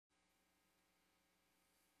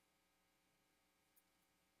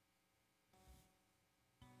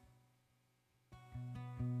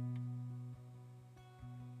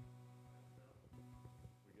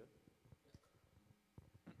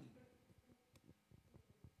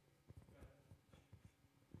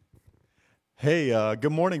Hey,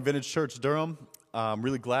 good morning, Vintage Church Durham. I'm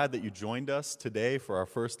really glad that you joined us today for our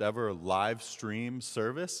first ever live stream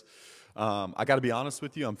service. I got to be honest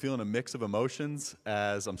with you, I'm feeling a mix of emotions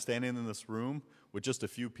as I'm standing in this room with just a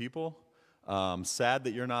few people. Sad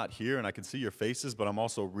that you're not here and I can see your faces, but I'm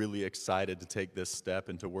also really excited to take this step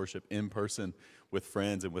into worship in person with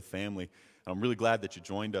friends and with family. And I'm really glad that you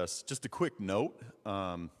joined us. Just a quick note,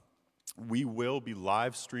 we will be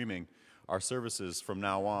live streaming our services from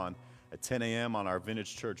now on at 10 a.m. on our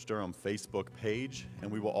Vintage Church Durham Facebook page,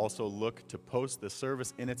 and we will also look to post the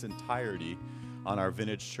service in its entirety on our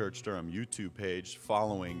Vintage Church Durham YouTube page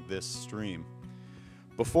following this stream.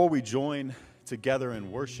 Before we join together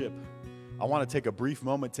in worship, I want to take a brief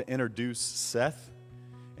moment to introduce Seth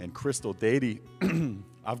and Crystal Dady.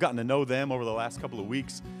 I've gotten to know them over the last couple of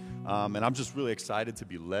weeks, and I'm just really excited to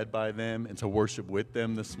be led by them and to worship with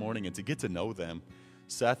them this morning and to get to know them.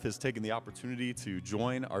 Seth has taken the opportunity to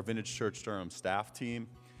join our Vintage Church Durham staff team,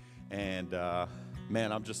 and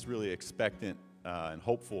man, I'm just really expectant and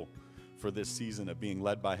hopeful for this season of being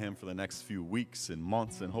led by him for the next few weeks and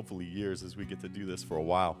months and hopefully years as we get to do this for a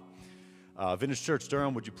while. Vintage Church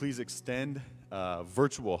Durham, would you please extend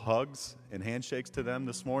virtual hugs and handshakes to them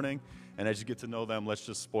this morning? And as you get to know them, let's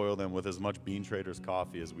just spoil them with as much Bean Traders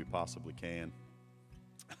coffee as we possibly can.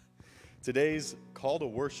 Today's call to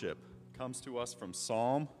worship comes to us from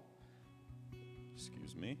Psalm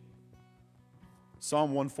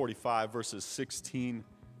 145, verses 16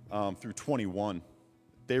 through 21.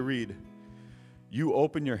 They read, "You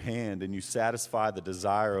open your hand and you satisfy the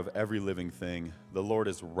desire of every living thing. The Lord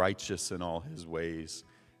is righteous in all his ways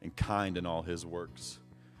and kind in all his works.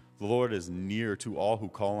 The Lord is near to all who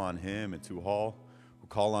call on him and to all who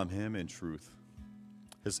call on him in truth.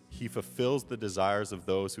 He fulfills the desires of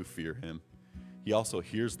those who fear him. He also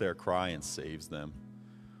hears their cry and saves them.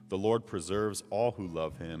 The Lord preserves all who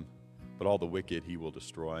love him, but all the wicked he will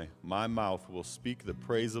destroy. My mouth will speak the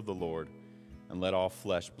praise of the Lord, and let all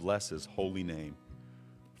flesh bless his holy name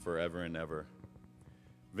forever and ever."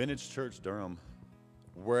 Vintage Church Durham,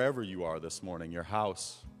 wherever you are this morning, your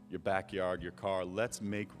house, your backyard, your car, let's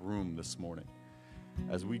make room this morning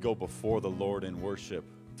as we go before the Lord in worship,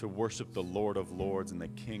 to worship the Lord of Lords and the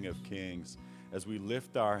King of Kings, as we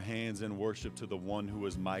lift our hands in worship to the one who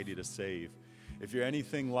is mighty to save. If you're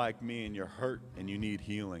anything like me and you're hurt and you need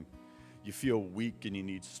healing, you feel weak and you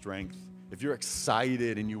need strength, if you're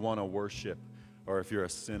excited and you want to worship, or if you're a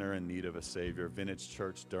sinner in need of a Savior, Vintage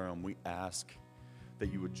Church Durham, we ask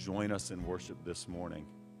that you would join us in worship this morning,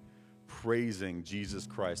 praising Jesus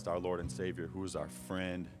Christ, our Lord and Savior, who is our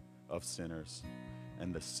friend of sinners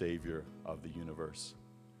and the Savior of the universe.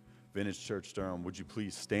 Vintage Church Durham, would you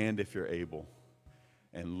please stand if you're able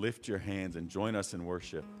and lift your hands and join us in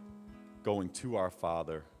worship, going to our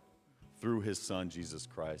Father through his Son, Jesus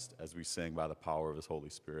Christ, as we sing by the power of his Holy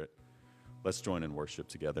Spirit. Let's join in worship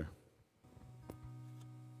together.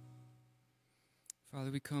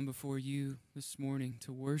 Father, we come before you this morning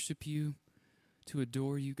to worship you, to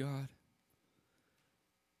adore you, God.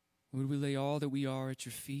 Lord, we lay all that we are at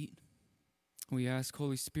your feet. We ask,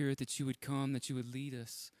 Holy Spirit, that you would come, that you would lead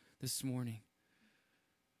us this morning.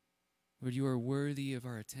 Lord, you are worthy of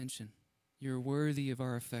our attention. You're worthy of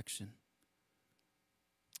our affection.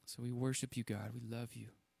 So we worship you, God. We love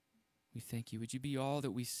you. We thank you. Would you be all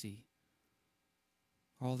that we see,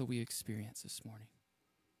 all that we experience this morning?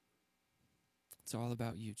 It's all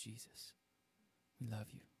about you, Jesus. We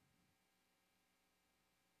love you.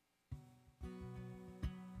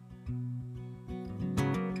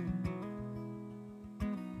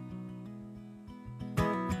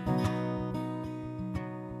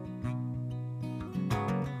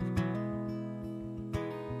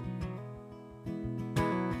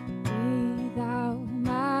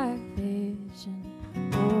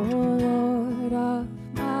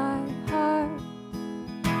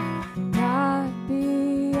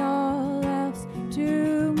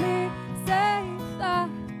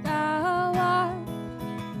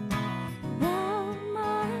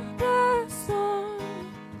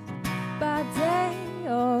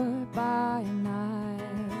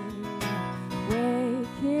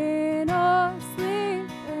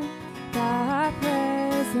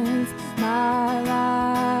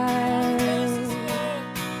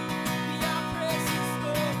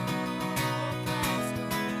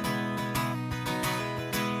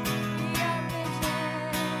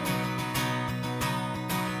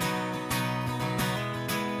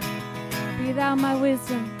 Be thou my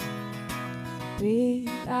wisdom, be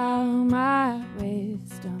thou my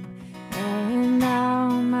wisdom, and thou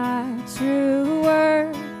my true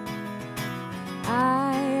word.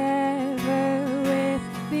 I ever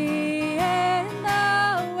with thee, and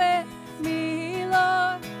thou with me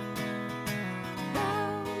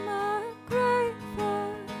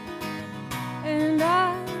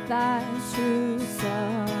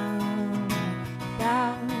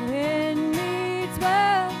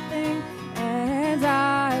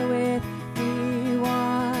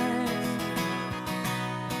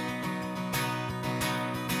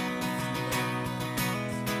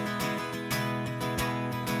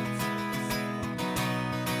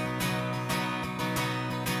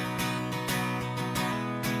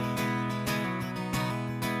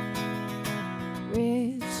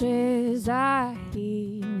riches I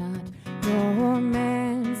heed not, nor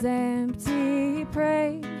man's empty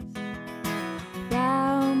praise.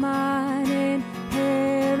 Thou mine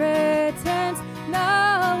inheritance,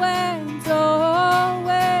 now and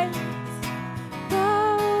always.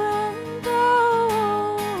 Thou and thou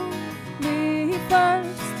only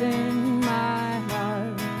first in my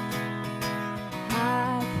heart.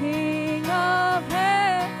 High King of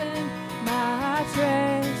heaven, my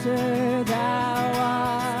treasure thou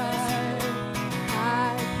art.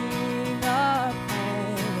 High King of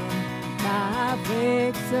heaven, my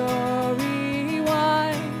victory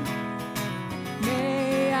won.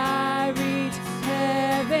 May I reach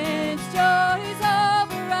heaven's joys,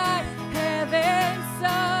 override heaven's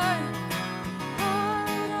sun.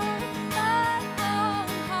 Heart on my own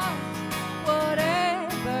heart,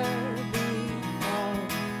 whatever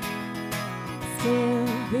befalls, still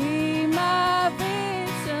be my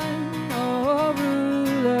vision, oh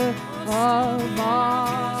ruler of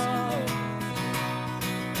all.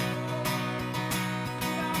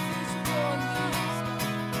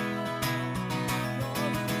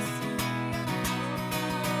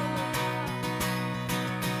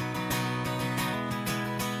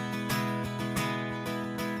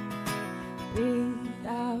 Be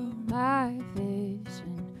thou my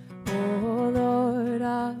vision, O Lord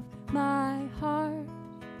of my heart.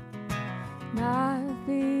 Not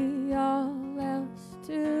be all else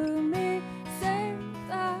to me, save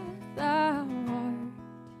that thou art.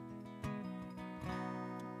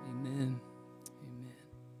 Amen. Amen.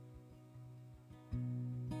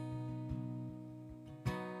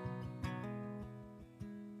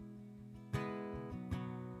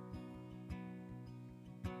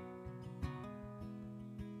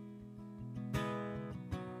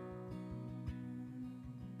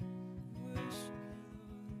 Worship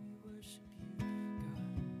you,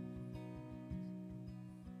 God.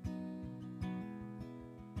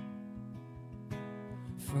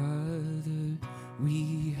 Father,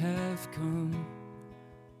 we have come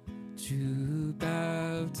to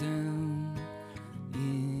bow down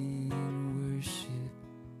in worship,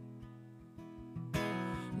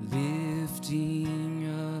 lifting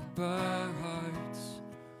up our hearts.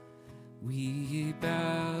 We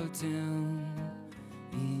bow down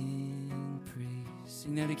in praise.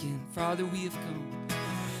 Sing that again. Father, we have come.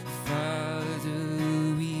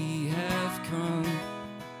 Father, we have come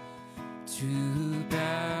to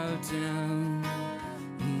bow down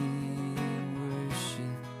in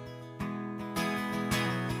worship,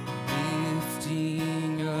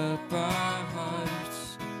 lifting up our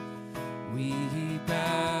hearts. We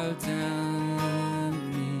bow down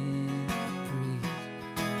in praise.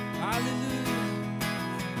 Hallelujah.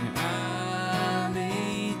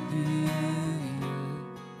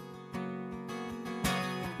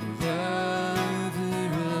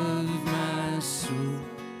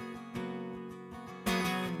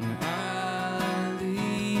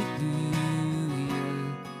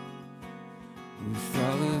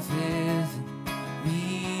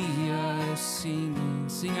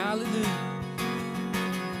 Sing hallelujah,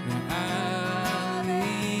 hallelujah,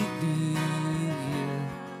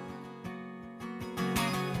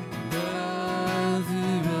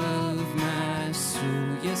 lover of my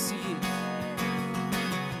soul, yes he is,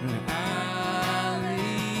 hallelujah,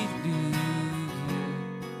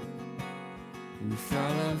 with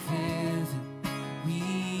all of heaven we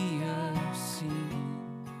are singing,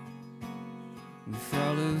 with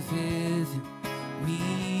all of heaven we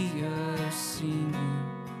are singing.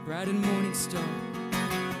 Bright and morning star,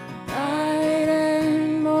 Bright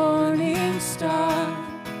and morning star,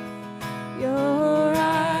 your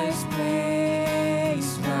eyes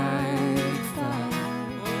blaze like fire.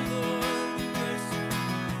 oh Lord, we worship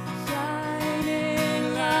Shining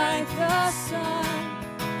like the sun,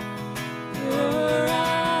 you're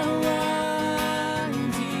our one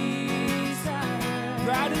desire.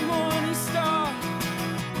 bright and morning star,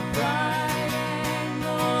 Bright and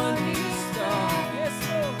morning star, yes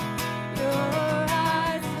Lord. your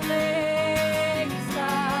eyes blaze like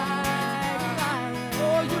fire.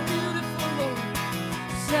 Oh, you're beautiful, Lord.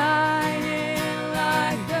 Shining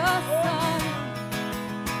like the sun,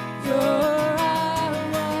 you're our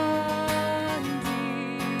one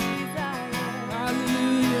desire.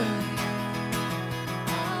 Hallelujah.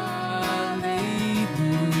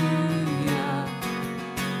 Hallelujah.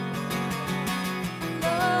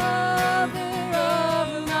 Lover of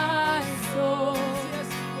my soul. Yes,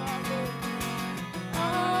 you are, Lord.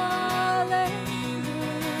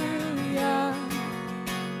 Hallelujah.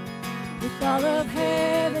 With all of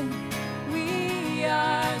heaven we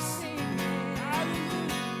are singing.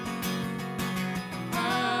 Hallelujah.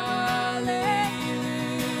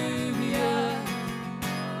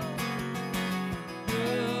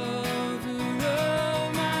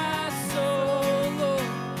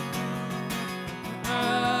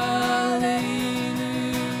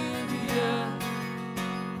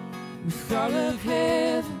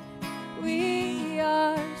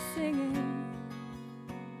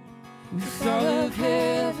 With all of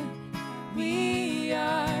heaven, we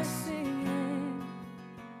are singing.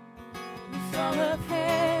 With all of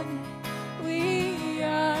heaven, we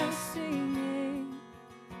are singing.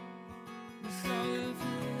 With all of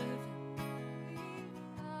heaven, we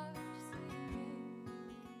are singing.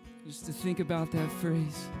 Just to think about that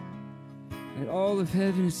phrase, that all of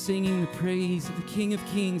heaven is singing the praise of the King of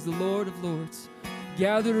Kings, the Lord of Lords,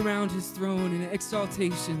 gathered around his throne in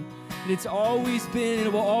exaltation. And it's always been and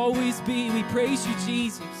it will always be. We praise you,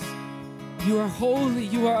 Jesus. You are holy,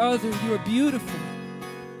 you are other, you are beautiful.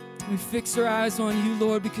 We fix our eyes on you,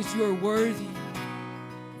 Lord, because you are worthy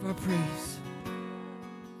of our praise.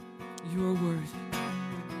 You are worthy.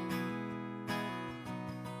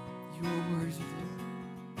 You are worthy, Lord.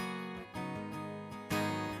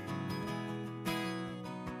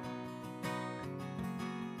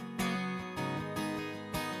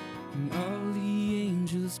 And all the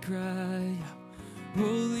angels cry out,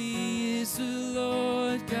 holy is the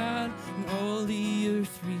Lord God, and all the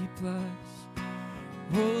earth replies,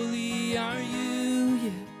 holy are you,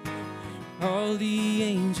 yeah. All the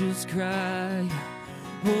angels cry out,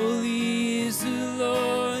 holy is the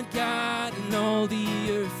Lord God, and all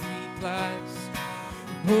the earth replies,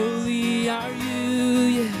 holy are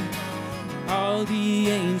you, yeah. All the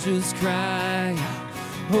angels cry out,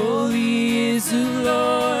 holy is the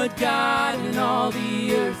Lord God, and all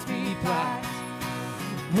the earth replies,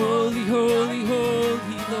 holy, holy,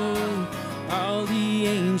 holy Lord. All the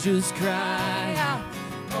angels cry out,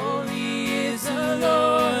 holy is the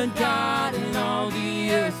Lord God, and all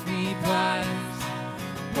the earth replies,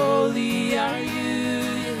 holy are you,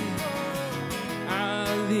 yeah.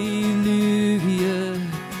 Alleluia,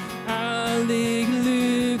 alleluia,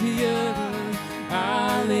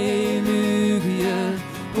 alleluia.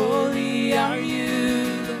 Holy are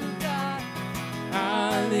you, Lord God.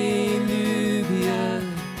 Alleluia,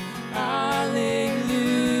 alleluia,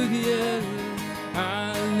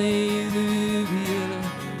 alleluia.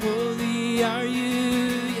 Holy are you,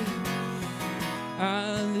 yeah.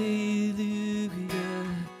 Alleluia,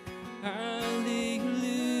 alleluia,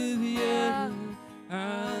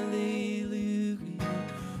 alleluia.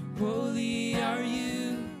 Holy are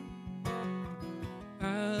you.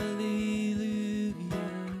 Alleluia,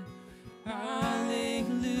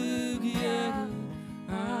 alleluia,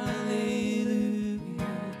 alleluia.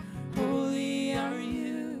 Holy are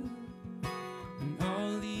you. And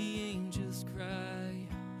all the angels cry,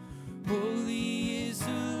 holy is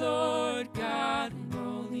the Lord God, and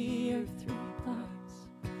all the earth replies,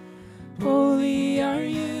 holy are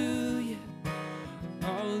you, yeah.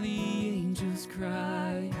 All the angels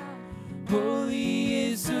cry, holy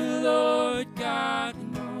is the Lord God,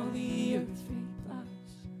 and all the earth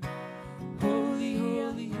replies, holy,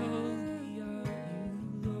 holy, holy are you,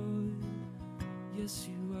 Lord. Yes,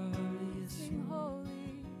 you are, yes, you are.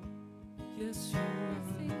 Yes, you are.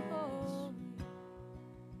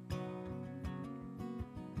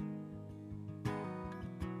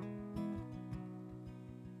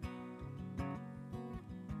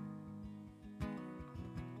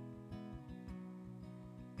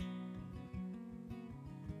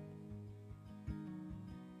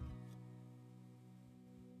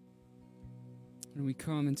 When we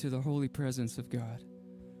come into the holy presence of God,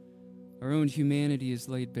 our own humanity is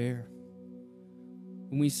laid bare.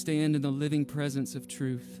 When we stand in the living presence of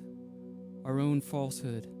truth, our own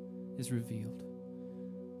falsehood is revealed.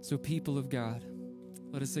 So, people of God,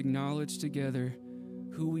 let us acknowledge together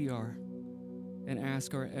who we are and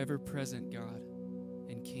ask our ever-present God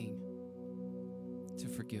and King to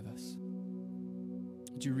forgive us.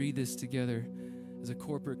 Would you read this together as a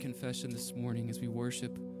corporate confession this morning as we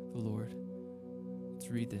worship the Lord? Let's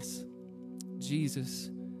read this. Jesus,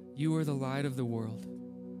 you are the light of the world.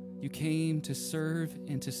 You came to serve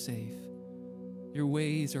and to save. Your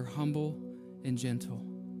ways are humble and gentle.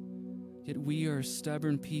 Yet we are a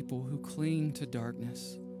stubborn people who cling to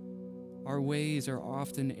darkness. Our ways are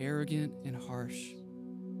often arrogant and harsh.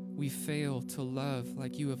 We fail to love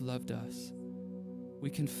like you have loved us. We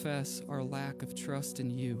confess our lack of trust in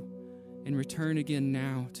you and return again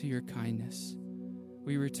now to your kindness.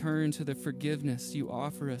 We return to the forgiveness you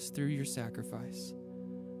offer us through your sacrifice.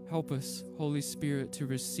 Help us, Holy Spirit, to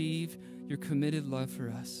receive your committed love for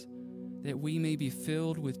us, that we may be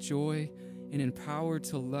filled with joy and empowered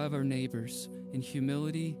to love our neighbors in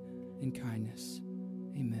humility and kindness.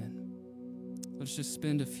 Amen. Let's just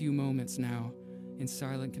spend a few moments now in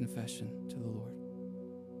silent confession to the Lord.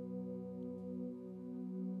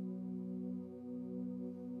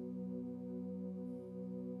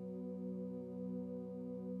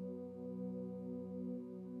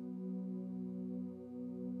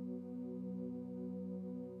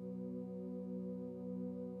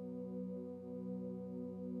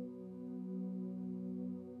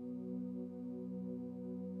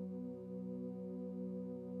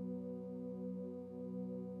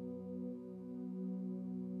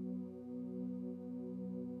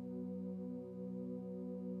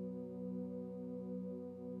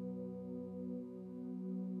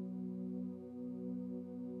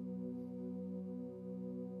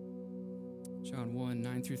 John 1,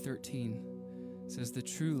 9 through 13 says, "The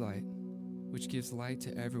true light, which gives light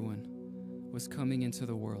to everyone, was coming into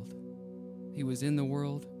the world. He was in the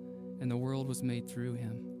world, and the world was made through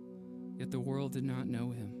him. Yet the world did not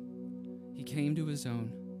know him. He came to his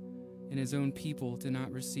own, and his own people did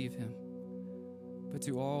not receive him. But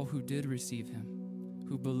to all who did receive him,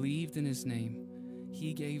 who believed in his name,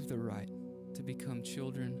 he gave the right to become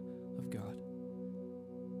children of God,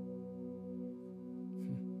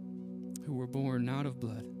 who were born not of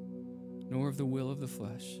blood, nor of the will of the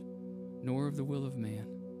flesh, nor of the will of man,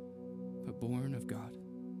 but born of God."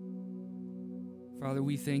 Father,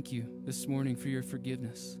 we thank you this morning for your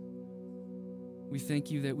forgiveness. We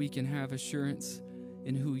thank you that we can have assurance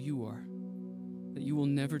in who you are, that you will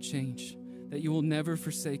never change, that you will never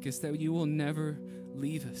forsake us, that you will never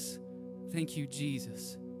leave us. Thank you,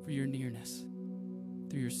 Jesus, for your nearness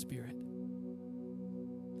through your Spirit.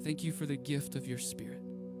 Thank you for the gift of your Spirit.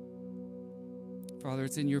 Father,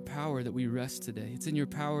 it's in your power that we rest today. It's in your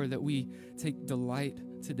power that we take delight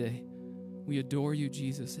today. We adore you,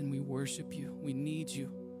 Jesus, and we worship you. We need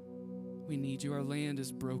you. We need you. Our land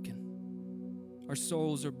is broken. Our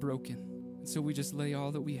souls are broken. And so we just lay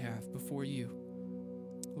all that we have before you.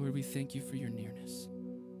 Lord, we thank you for your nearness.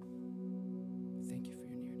 Thank you for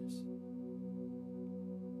your nearness.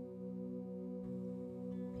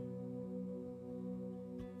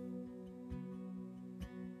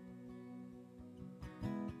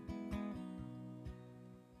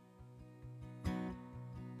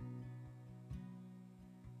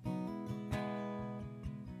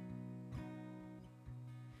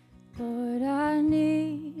 Lord, I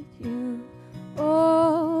need you.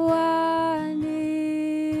 Oh, I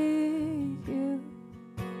need you.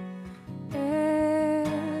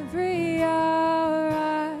 Every hour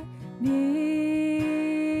I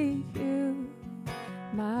need you.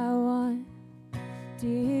 My one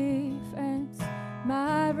defense,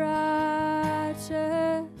 my righteousness.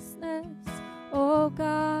 Oh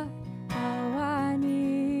God, how I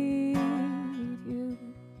need you.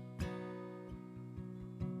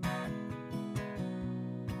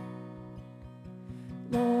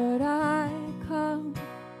 Lord, I come,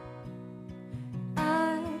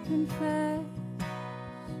 I confess,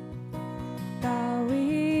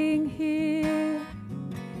 bowing here,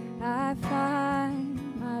 I find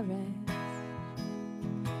my rest.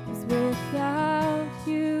 'Cause without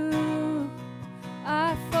you,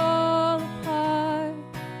 I fall apart.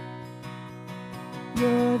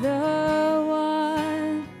 You're the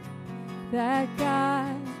one that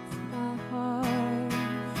guides my heart.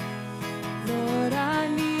 Lord, I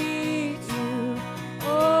need you.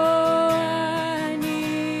 Oh, I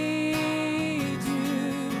need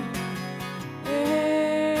you.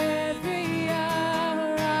 Every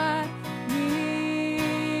hour I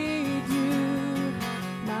need you.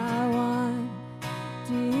 My one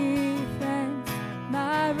defense,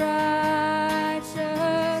 my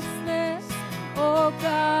righteousness. Oh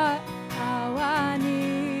God, how I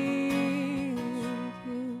need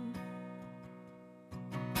you.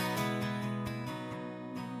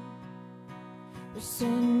 Where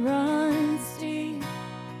sin runs deep,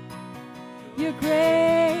 your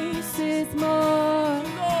grace is more.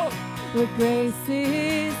 Where grace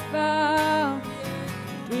is found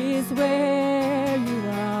is where you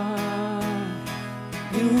are.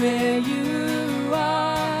 And where you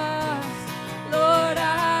are, Lord,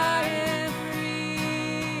 I am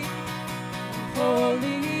free.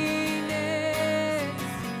 Holiness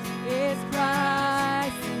is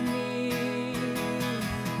Christ in me.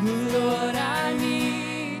 Lord, I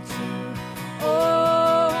need you.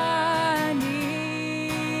 Oh, I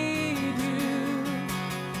need you.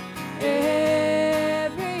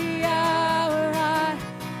 Every hour I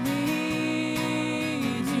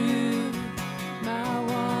need you. My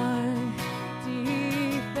one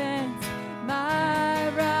defense, my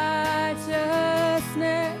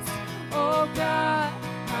righteousness. Oh God,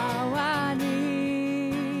 how I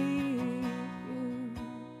need you.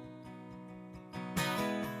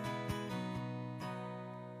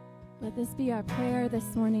 Let this be our prayer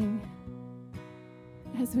this morning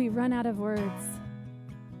as we run out of words.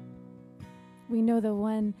 We know the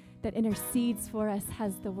one that intercedes for us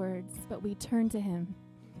has the words, but we turn to him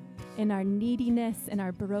in our neediness, in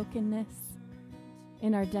our brokenness,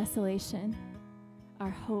 in our desolation. Our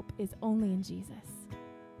hope is only in Jesus.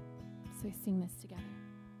 So we sing this together.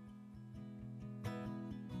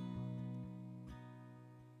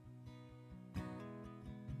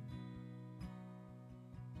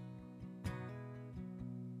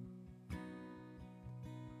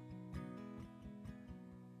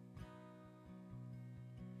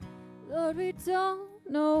 Lord, we don't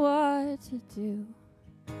know what to do,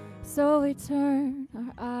 So we turn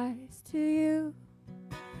our eyes to you.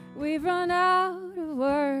 We've run out of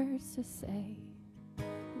words to say.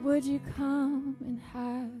 Would you come and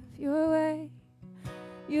have your way?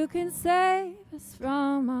 You can save us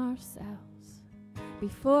from ourselves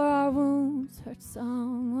before our wounds hurt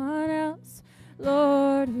someone else.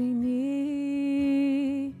 Lord, we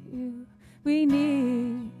need you. We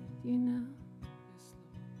need you now.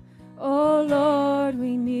 Oh, Lord,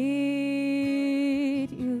 we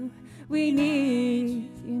need you. We need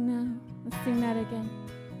you now. Let's sing that again.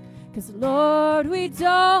 'Cause Lord, we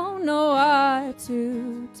don't know what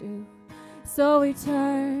to do. So we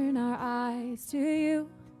turn our eyes to you.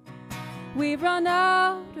 We've run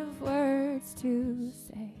out of words to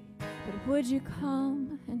say. But would you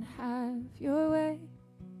come and have your way?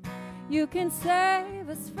 You can save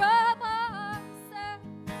us from ourselves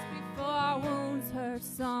before our wounds hurt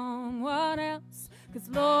someone else. 'Cause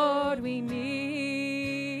Lord, we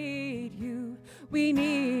need you. We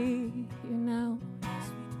need you now.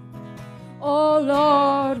 Oh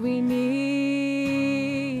Lord, we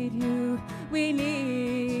need you. We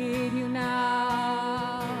need you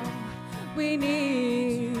now. We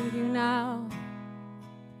need you now.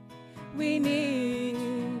 We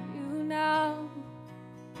need you now.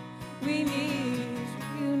 We need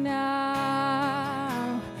you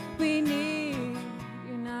now. We need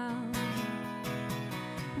you now.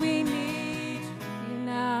 We need you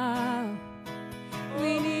now.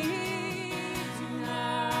 We need you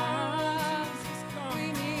now. We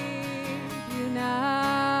need you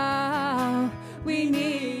now. We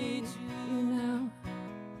need you now.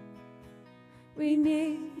 We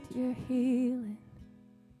need your healing.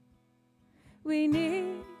 We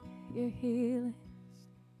need your healing.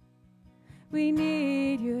 We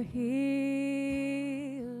need your healing.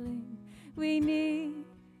 We need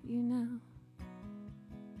you now.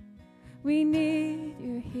 We need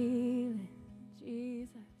your healing,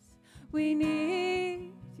 Jesus. We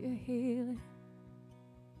need your healing.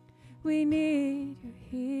 We need your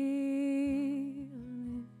healing.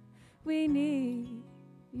 We need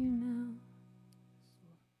you now.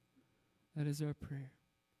 That is our prayer.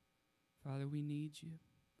 Father, we need you.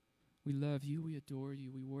 We love you. We adore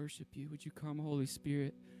you. We worship you. Would you come, Holy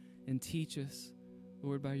Spirit, and teach us,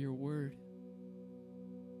 Lord, by your word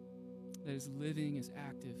that is living, is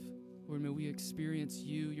active. Lord, may we experience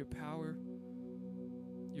you, your power,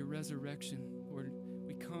 your resurrection. Lord,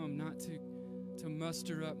 we come not to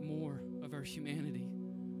muster up more of our humanity,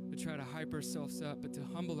 to try to hype ourselves up, but to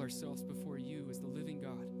humble ourselves before you as the living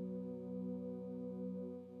God.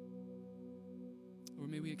 Lord,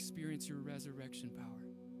 may we experience your resurrection power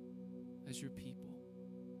as your people.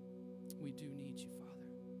 We do need you, Father.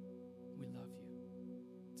 We love you.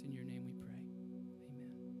 It's in your name we pray.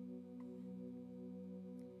 Amen.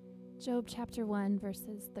 Job chapter 1,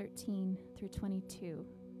 verses 13 through 22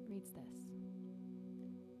 reads this.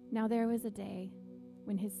 Now there was a day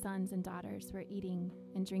when his sons and daughters were eating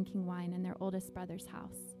and drinking wine in their oldest brother's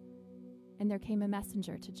house. And there came a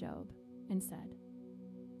messenger to Job and said,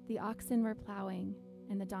 the oxen were plowing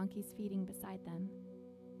and the donkeys feeding beside them,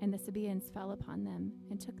 and the Sabaeans fell upon them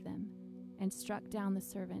and took them and struck down the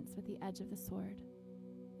servants with the edge of the sword.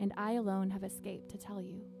 And I alone have escaped to tell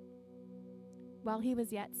you. While he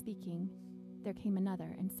was yet speaking, there came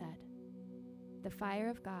another and said, the fire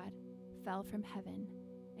of God fell from heaven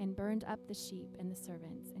and burned up the sheep and the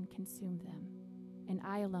servants and consumed them, and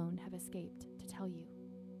I alone have escaped to tell you.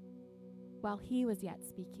 While he was yet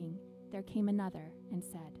speaking, there came another and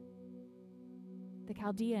said, the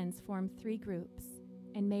Chaldeans formed 3 groups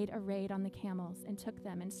and made a raid on the camels and took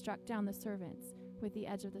them and struck down the servants with the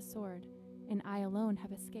edge of the sword, and I alone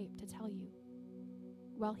have escaped to tell you.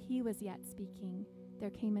 While he was yet speaking, there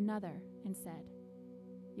came another and said,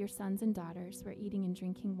 your sons and daughters were eating and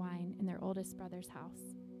drinking wine in their oldest brother's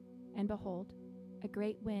house. And behold, a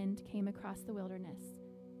great wind came across the wilderness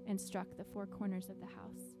and struck the 4 corners of the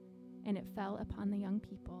house, and it fell upon the young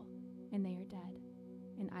people, and they are dead,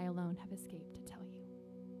 and I alone have escaped to tell you.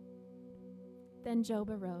 Then Job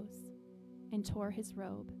arose and tore his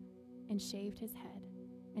robe and shaved his head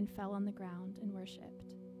and fell on the ground and worshipped.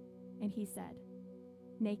 And he said,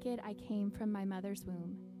 naked I came from my mother's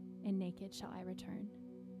womb, and naked shall I return.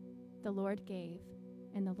 The Lord gave,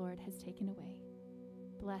 and the Lord has taken away.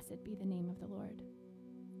 Blessed be the name of the Lord.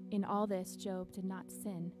 In all this, Job did not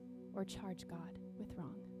sin or charge God with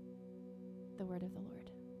wrong. The word of the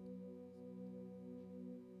Lord.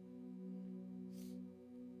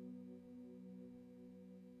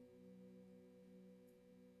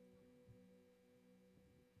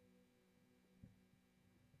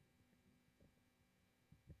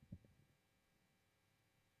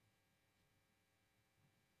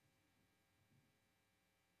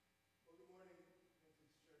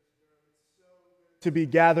 to be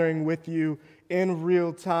gathering with you in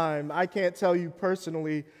real time. I can't tell you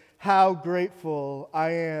personally how grateful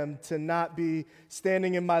I am to not be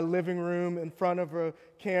standing in my living room in front of a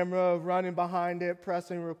camera, running behind it,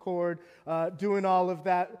 pressing record, doing all of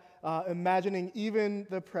that, imagining even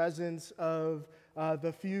the presence of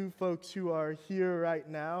the few folks who are here right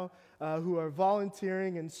now, who are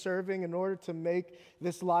volunteering and serving in order to make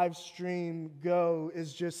this live stream go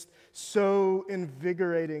is just so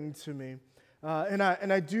invigorating to me. And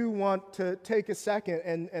I do want to take a second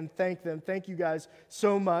and thank them. Thank you guys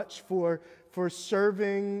so much for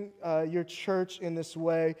serving your church in this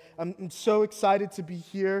way. I'm so excited to be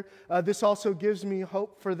here. This also gives me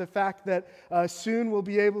hope for the fact that soon we'll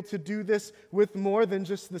be able to do this with more than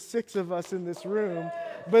just the 6 of us in this room,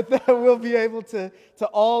 but that we'll be able to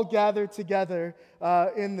all gather together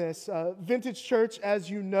in this. Vintage Church, as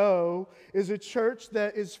you know, is a church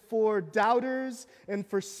that is for doubters and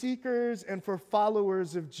for seekers and for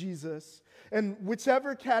followers of Jesus. And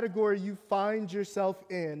whichever category you find yourself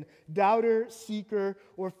in, doubter, seeker,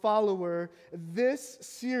 or follower, this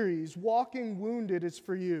series, Walking Wounded, is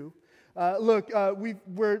for you.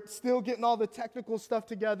 We're still getting all the technical stuff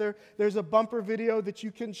together. There's a bumper video that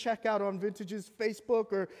you can check out on Vintage's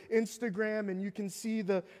Facebook or Instagram, and you can see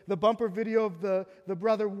the bumper video of the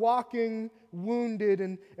brother walking wounded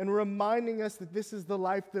and reminding us that this is the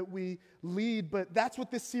life that we lead. But that's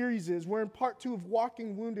what this series is. We're in part 2 of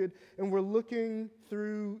Walking Wounded, and we're looking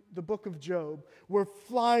through the book of Job. We're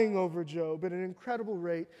flying over Job at an incredible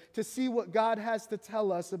rate to see what God has to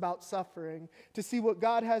tell us about suffering, to see what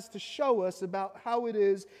God has to show us about how it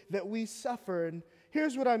is that we suffer. And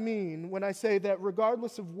here's what I mean when I say that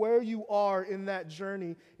regardless of where you are in that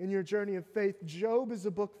journey, in your journey of faith, Job is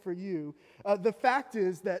a book for you. The fact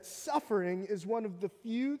is that suffering is one of the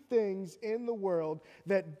few things in the world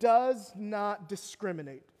that does not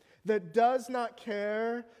discriminate, that does not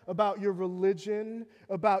care about your religion,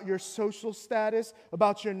 about your social status,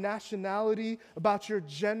 about your nationality, about your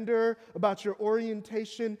gender, about your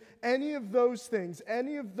orientation, any of those things,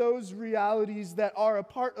 any of those realities that are a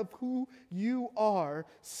part of who you are.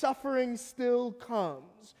 Suffering still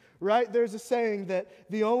comes, right? There's a saying that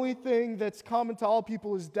the only thing that's common to all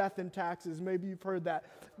people is death and taxes. Maybe you've heard that.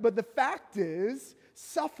 But the fact is,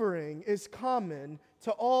 suffering is common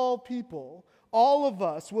to all people. All of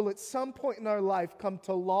us will at some point in our life come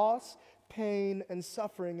to loss, pain, and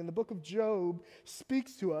suffering. And the book of Job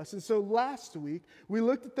speaks to us. And so last week, we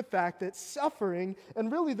looked at the fact that suffering, and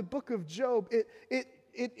really the book of Job,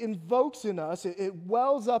 it invokes in us, it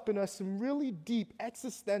wells up in us some really deep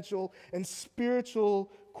existential and spiritual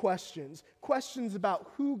questions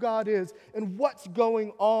about who God is and what's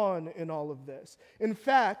going on in all of this. In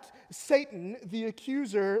fact, Satan, the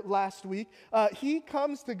accuser last week, he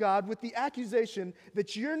comes to God with the accusation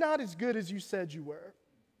that you're not as good as you said you were.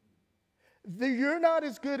 That you're not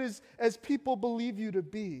as good as people believe you to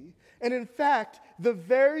be. And in fact, the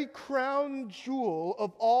very crown jewel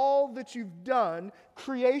of all that you've done,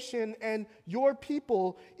 creation and your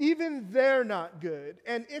people, even they're not good.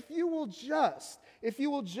 And if you will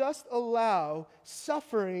just allow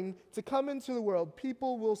suffering to come into the world,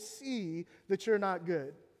 people will see that you're not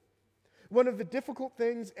good. One of the difficult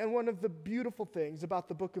things and one of the beautiful things about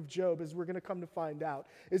the book of Job, as we're going to come to find out,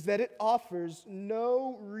 is that it offers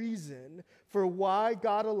no reason for why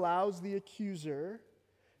God allows the accuser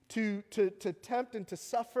to tempt and to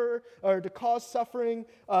suffer or to cause suffering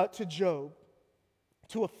to Job,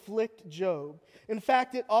 to afflict Job. In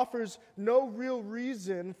fact, it offers no real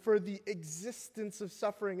reason for the existence of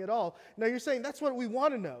suffering at all. Now you're saying that's what we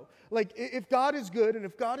want to know. Like, if God is good and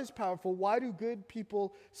if God is powerful, why do good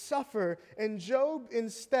people suffer? And Job,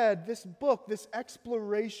 instead, this book, this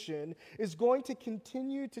exploration, is going to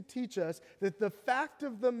continue to teach us that the fact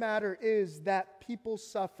of the matter is that people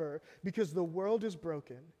suffer because the world is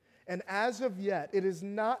broken. And as of yet, it is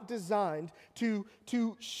not designed to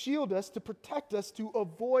shield us, to protect us, to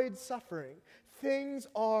avoid suffering. Things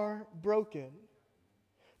are broken.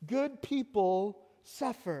 Good people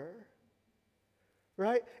suffer.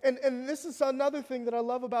 Right? And this is another thing that I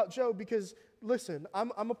love about Job, because listen,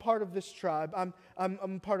 I'm a part of this tribe.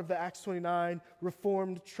 I'm part of the Acts 29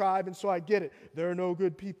 Reformed tribe, and so I get it. There are no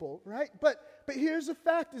good people, right? But here's the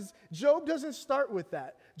fact is Job doesn't start with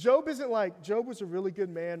that. Job isn't like, Job was a really good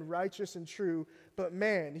man, righteous and true, but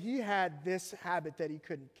man, he had this habit that he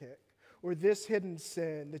couldn't kick, or this hidden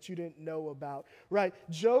sin that you didn't know about, right?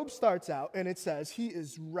 Job starts out and it says he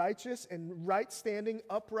is righteous and right standing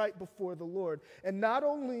upright before the Lord. And not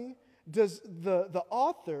only does the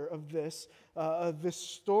author of this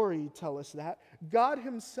story tell us that. God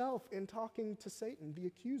himself, in talking to Satan, the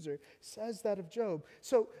accuser, says that of Job.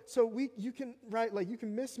 So you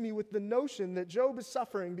can miss me with the notion that Job is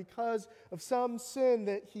suffering because of some sin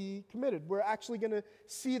that he committed. We're actually going to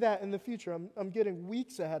see that in the future. I'm getting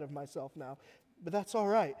weeks ahead of myself now, but that's all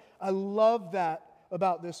right. I love that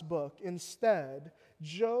about this book. Instead,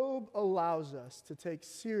 Job allows us to take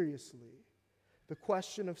seriously the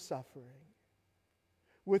question of suffering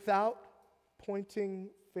without pointing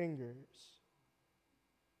fingers,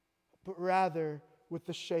 but rather with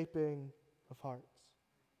the shaping of hearts.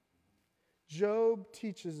 Job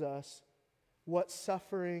teaches us what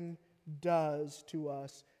suffering does to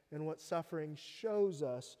us and what suffering shows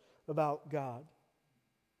us about God.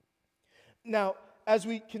 Now, as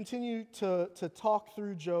we continue to talk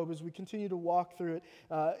through Job, as we continue to walk through it,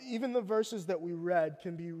 even the verses that we read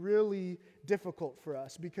can be really difficult for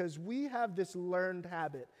us because we have this learned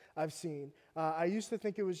habit I've seen. I used to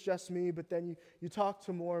think it was just me, but then you talk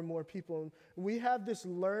to more and more people, and we have this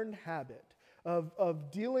learned habit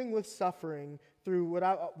of dealing with suffering through what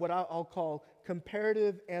I'll call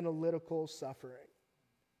comparative analytical suffering.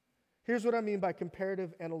 Here's what I mean by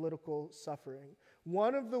comparative analytical suffering.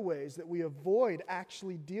 One of the ways that we avoid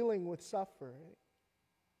actually dealing with suffering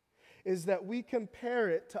is that we compare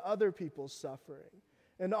it to other people's suffering.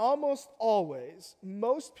 And almost always,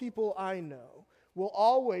 most people I know will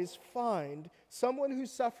always find someone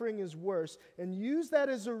whose suffering is worse and use that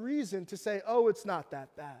as a reason to say, oh, it's not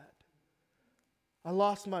that bad. I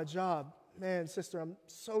lost my job. Man, sister, I'm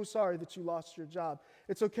so sorry that you lost your job.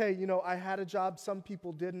 It's okay, I had a job, some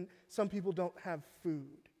people didn't. Some people don't have food.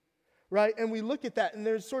 Right? And we look at that, and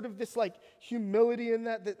there's sort of this humility in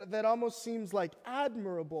that almost seems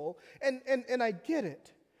admirable. And I get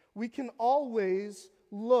it. We can always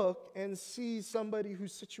look and see somebody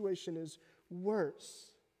whose situation is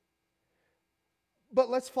worse. But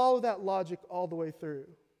let's follow that logic all the way through.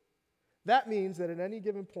 That means that at any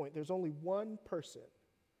given point, there's only one person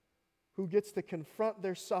who gets to confront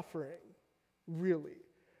their suffering, really.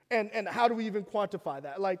 And how do we even quantify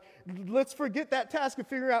that? Let's forget that task of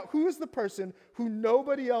figuring out who is the person who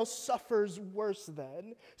nobody else suffers worse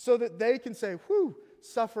than so that they can say, whew,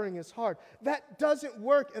 suffering is hard. That doesn't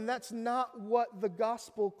work, and that's not what the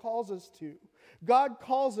gospel calls us to. God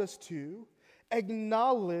calls us to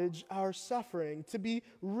acknowledge our suffering, to be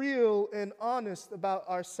real and honest about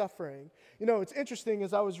our suffering. It's interesting,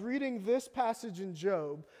 as I was reading this passage in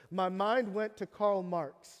Job, my mind went to Karl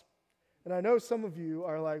Marx. And I know some of you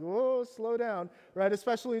are like, whoa, slow down, right?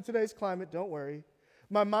 Especially in today's climate, don't worry.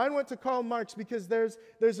 My mind went to Karl Marx because there's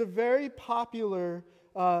a very popular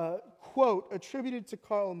quote attributed to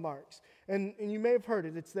Karl Marx. And you may have heard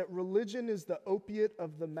it. It's that religion is the opiate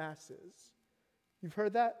of the masses. You've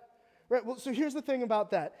heard that? Right, well, so here's the thing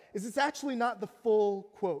about that, is it's actually not the full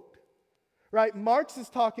quote. Right? Marx is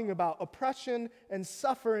talking about oppression and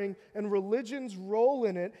suffering and religion's role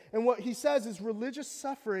in it. And what he says is religious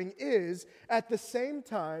suffering is, at the same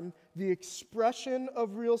time, the expression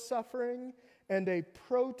of real suffering and a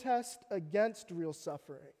protest against real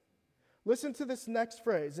suffering. Listen to this next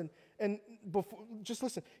phrase, and just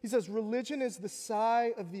listen. He says, religion is the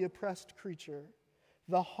sigh of the oppressed creature,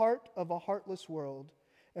 the heart of a heartless world,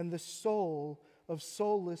 and the soul of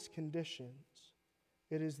soulless conditions.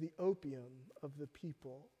 It is the opium of the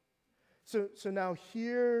people. So now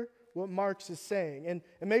hear what Marx is saying. And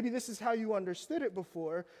maybe this is how you understood it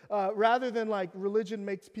before. Rather than religion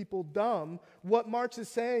makes people dumb, what Marx is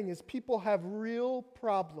saying is people have real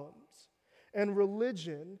problems. And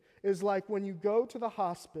religion is like when you go to the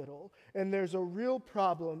hospital and there's a real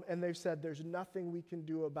problem and they've said there's nothing we can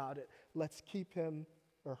do about it. Let's keep him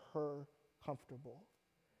or her comfortable.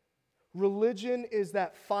 Religion is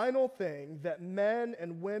that final thing that men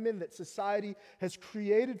and women, that society has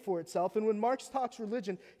created for itself. And when Marx talks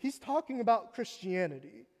religion, he's talking about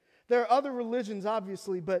Christianity. There are other religions,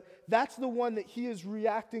 obviously, but that's the one that he is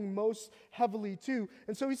reacting most heavily to.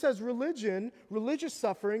 And so he says religion, religious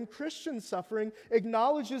suffering, Christian suffering,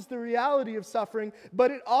 acknowledges the reality of suffering,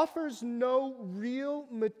 but it offers no real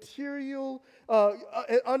material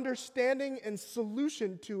understanding and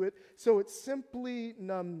solution to it, so it simply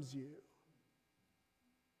numbs you.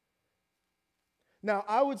 Now,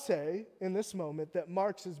 I would say in this moment that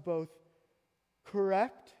Marx is both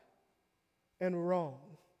correct and wrong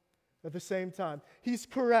at the same time. He's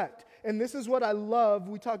correct. And this is what I love.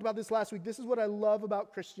 We talked about this last week. This is what I love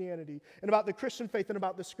about Christianity and about the Christian faith and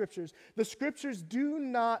about the Scriptures. The Scriptures do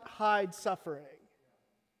not hide suffering.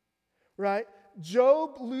 Right?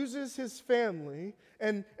 Job loses his family,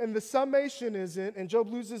 and the summation isn't, and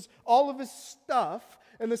Job loses all of his stuff,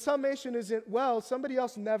 And the summation isn't, well, somebody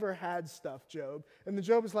else never had stuff, Job. And the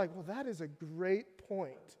Job is like, well, that is a great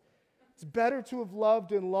point. It's better to have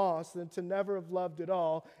loved and lost than to never have loved at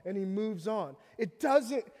all. And he moves on.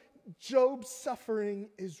 Job's suffering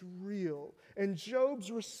is real. And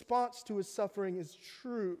Job's response to his suffering is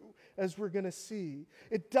true, as we're going to see.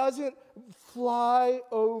 It doesn't fly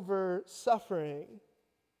over suffering,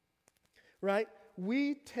 right?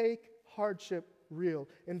 We take hardship real.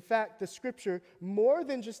 In fact, the scripture, more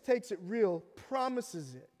than just takes it real,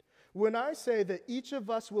 promises it. When I say that each of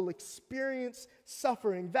us will experience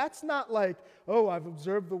suffering, that's not like, oh, I've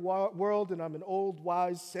observed the world and I'm an old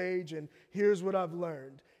wise sage and here's what I've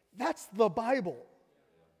learned. That's the Bible.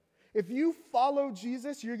 If you follow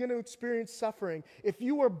Jesus, you're going to experience suffering. If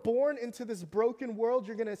you were born into this broken world,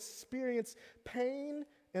 you're going to experience pain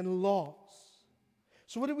and loss.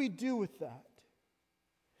 So what do we do with that?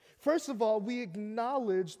 First of all, we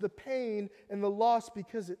acknowledge the pain and the loss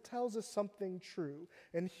because it tells us something true.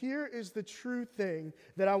 And here is the true thing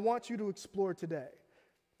that I want you to explore today.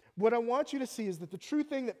 What I want you to see is that the true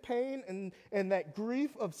thing that pain and that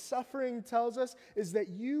grief of suffering tells us is that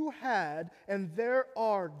you had and there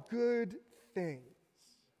are good things.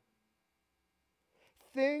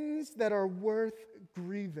 Things that are worth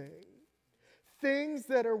grieving. Things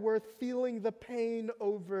that are worth feeling the pain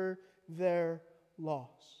over their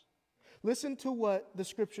loss. Listen to what the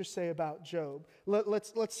scriptures say about Job.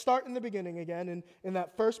 Let's start in the beginning again in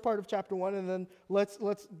that first part of chapter 1, and then let's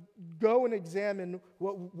go and examine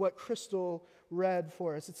what Crystal read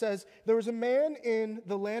for us. It says, there was a man in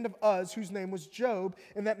the land of Uz whose name was Job,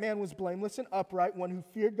 and that man was blameless and upright, one who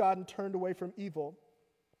feared God and turned away from evil.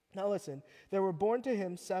 Now listen, there were born to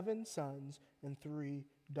him 7 sons and 3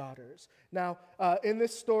 daughters. Now, in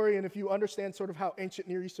this story, and if you understand sort of how ancient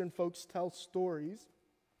Near Eastern folks tell stories,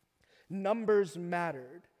 numbers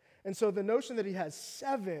mattered. And so the notion that he has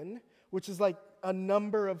 7, which is like a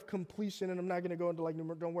number of completion, and I'm not going to go into like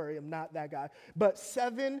number, don't worry, I'm not that guy, but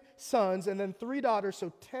 7 sons and then 3 daughters,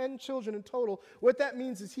 so 10 children in total. What that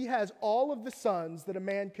means is he has all of the sons that a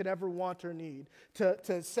man could ever want or need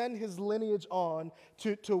to send his lineage on,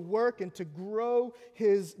 to work and to grow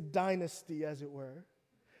his dynasty, as it were.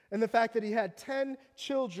 And the fact that he had 10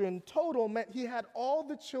 children total meant he had all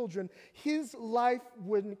the children. His life,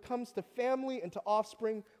 when it comes to family and to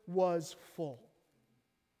offspring, was full.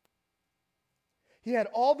 He had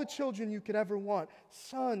all the children you could ever want,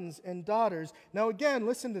 sons and daughters. Now again,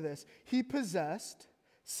 listen to this. He possessed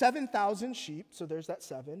 7,000 sheep, so there's that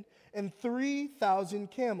 7, and 3,000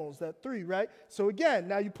 camels, that 3, right? So again,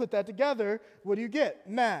 now you put that together, what do you get?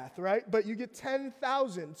 Math, right? But you get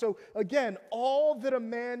 10,000. So again, all that a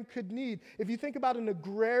man could need. If you think about an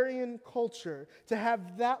agrarian culture, to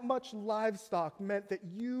have that much livestock meant that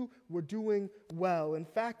you were doing well. In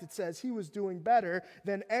fact, it says he was doing better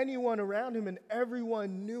than anyone around him, and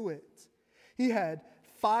everyone knew it. He had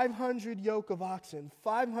 500 yoke of oxen,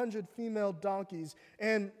 500 female donkeys,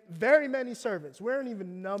 and very many servants. We aren't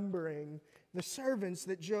even numbering the servants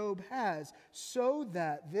that Job has, so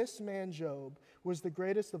that this man Job was the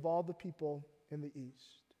greatest of all the people in the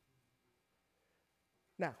East.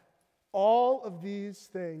 Now, all of these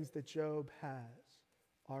things that Job has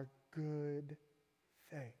are good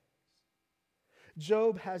things.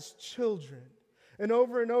 Job has children. And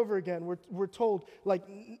over again, we're told like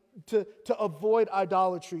to avoid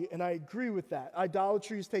idolatry, and I agree with that.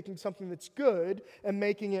 Idolatry is taking something that's good and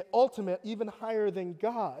making it ultimate, even higher than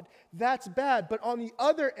God. That's bad. But on the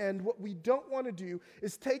other end, what we don't want to do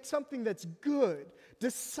is take something that's good,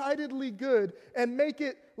 decidedly good, and make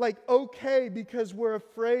it like okay because we're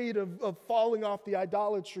afraid of falling off the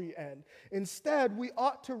idolatry end. Instead, we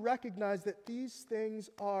ought to recognize that these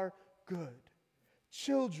things are good.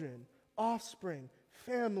 Children, offspring,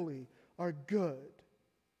 family are good,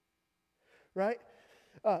 right?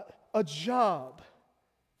 A job,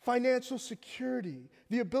 financial security,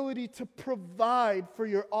 the ability to provide for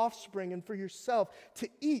your offspring and for yourself, to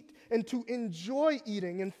eat and to enjoy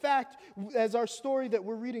eating. In fact, as our story that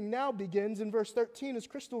we're reading now begins in verse 13, as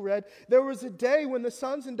Crystal read, there was a day when the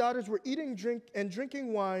sons and daughters were eating,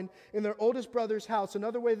 drinking wine in their oldest brother's house.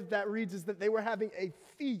 Another way that reads is that they were having a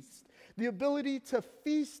feast. The ability to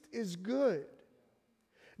feast is good.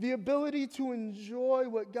 The ability to enjoy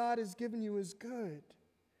what God has given you is good.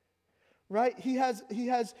 Right? He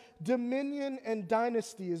has dominion and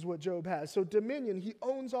dynasty is what Job has. So dominion, he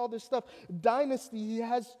owns all this stuff. Dynasty, he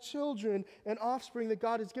has children and offspring that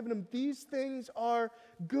God has given him. These things are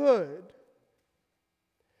good.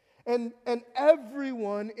 And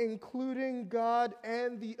everyone, including God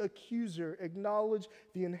and the accuser, acknowledge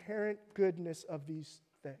the inherent goodness of these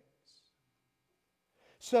things.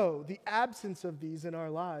 So, the absence of these in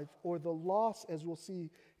our life, or the loss, as we'll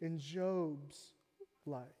see in Job's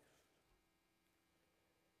life,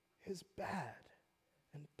 is bad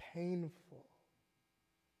and painful.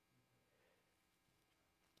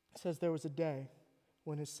 It says there was a day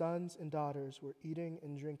when his sons and daughters were eating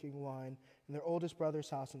and drinking wine in their oldest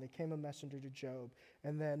brother's house, and there came a messenger to Job.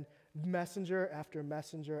 And then messenger after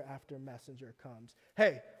messenger after messenger comes.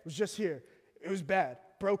 Hey, I was just here. It was bad.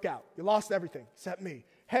 Broke out. You lost everything except me.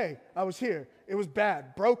 Hey, I was here. It was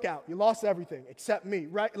bad. Broke out. You lost everything except me.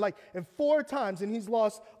 Right? Like, and 4 times, and he's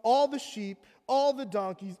lost all the sheep, all the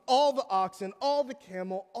donkeys, all the oxen, all the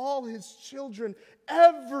camel, all his children,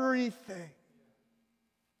 everything.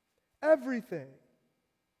 Everything.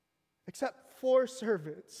 Except 4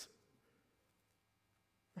 servants.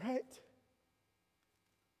 Right?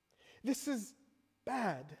 This is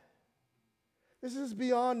bad. This is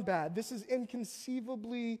beyond bad. This is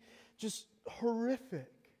inconceivably just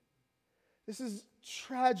horrific. This is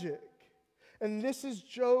tragic. And this is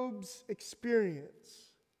Job's experience.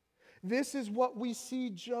 This is what we see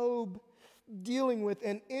Job dealing with.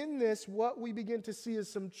 And in this, what we begin to see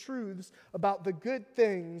is some truths about the good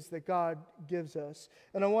things that God gives us.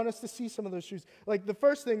 And I want us to see some of those truths. Like, the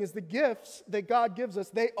first thing is the gifts that God gives us,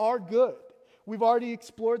 they are good. We've already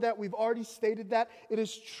explored that. We've already stated that. It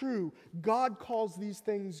is true. God calls these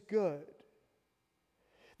things good.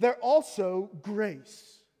 They're also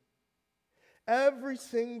grace. Every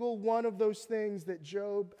single one of those things that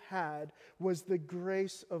Job had was the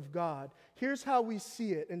grace of God. Here's how we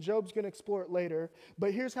see it, and Job's going to explore it later,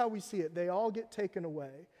 but here's how we see it. They all get taken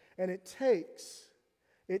away, and it takes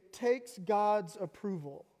God's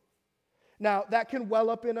approval. Now, that can well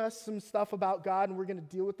up in us some stuff about God, and we're going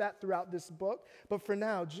to deal with that throughout this book. But for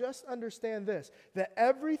now, just understand this, that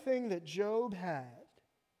everything that Job had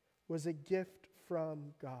was a gift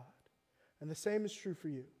from God. And the same is true for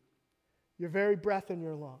you. Your very breath in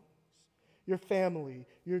your lungs, your family,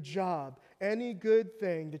 your job, any good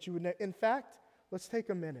thing that you would... In fact, let's take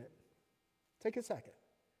a minute. Take a second.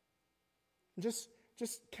 And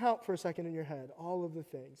just count for a second in your head all of the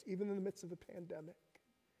things, even in the midst of a pandemic,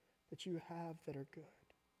 that you have that are good.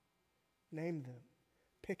 Name them.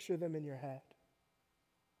 Picture them in your head.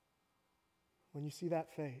 When you see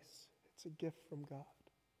that face, it's a gift from God.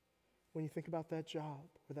 When you think about that job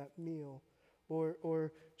or that meal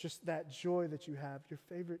or just that joy that you have, your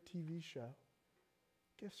favorite TV show,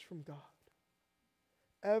 gifts from God.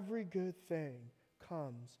 Every good thing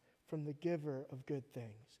comes from the giver of good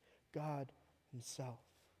things, God himself.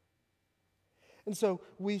 And so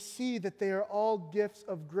we see that they are all gifts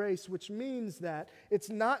of grace, which means that it's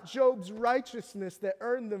not Job's righteousness that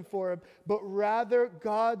earned them for him, but rather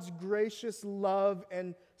God's gracious love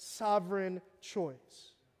and sovereign choice.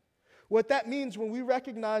 What that means when we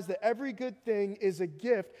recognize that every good thing is a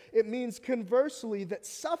gift, it means conversely that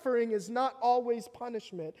suffering is not always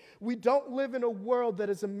punishment. We don't live in a world that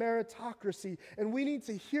is a meritocracy, and we need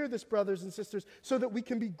to hear this, brothers and sisters, so that we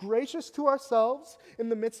can be gracious to ourselves in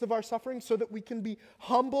the midst of our suffering, so that we can be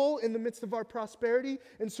humble in the midst of our prosperity,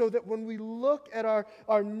 and so that when we look at our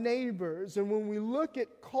neighbors and when we look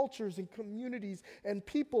at cultures and communities and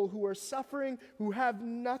people who are suffering, who have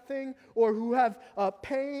nothing, or who have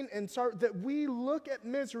pain and sorrow, that we look at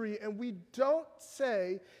misery and we don't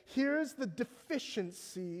say, here's the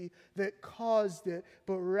deficiency that caused it,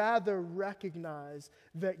 but rather recognize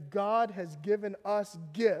that God has given us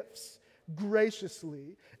gifts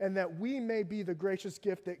graciously, and that we may be the gracious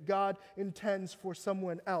gift that God intends for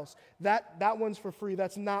someone else. That one's for free.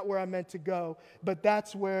 That's not where I meant to go, but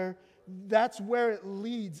that's where it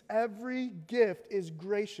leads. Every gift is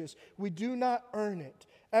gracious. We do not earn it.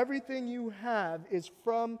 Everything you have is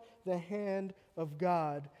from the hand of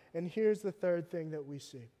God. And here's the third thing that we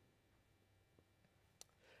see.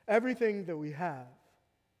 Everything that we have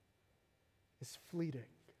is fleeting.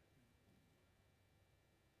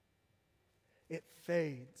 It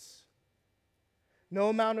fades. No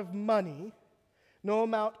amount of money, no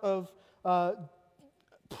amount of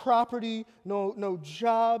property, no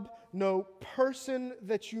job, no person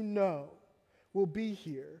that you know will be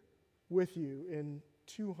here with you in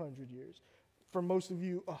 200 years. For most of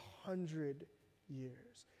you, 100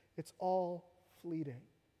 years. It's all fleeting.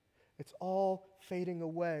 It's all fading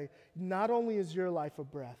away. Not only is your life a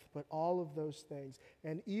breath, but all of those things.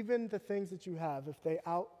 And even the things that you have, if they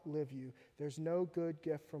outlive you, there's no good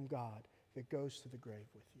gift from God that goes to the grave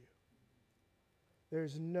with you.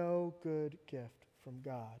 There's no good gift from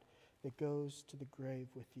God that goes to the grave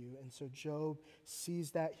with you. And so Job sees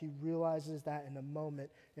that, he realizes that in a moment,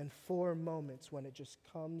 in 4 moments when it just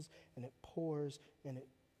comes and it pours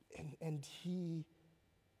and he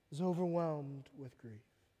is overwhelmed with grief.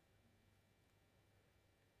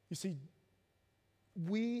 You see,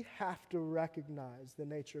 we have to recognize the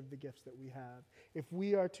nature of the gifts that we have if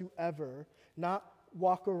we are to ever not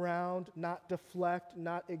walk around, not deflect,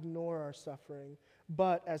 not ignore our suffering,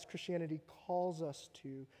 but as Christianity calls us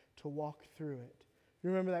to walk through it. You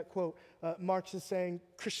remember that quote? Marx is saying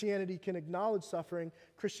Christianity can acknowledge suffering.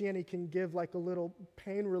 Christianity can give like a little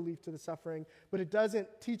pain relief to the suffering, but it doesn't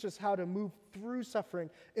teach us how to move through suffering.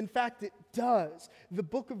 In fact, it does. The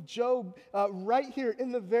book of Job, right here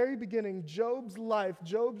in the very beginning, Job's life,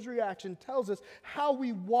 Job's reaction tells us how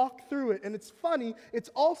we walk through it. And it's funny, it's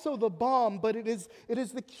also the balm, but it is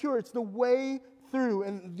the cure. It's the way through.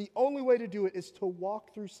 And the only way to do it is to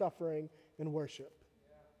walk through suffering in worship.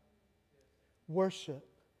 Worship.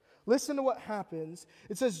 Listen to what happens.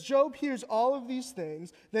 It says, Job hears all of these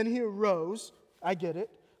things. Then he arose. I get it.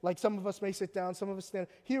 Like some of us may sit down, some of us stand.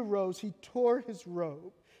 He arose. He tore his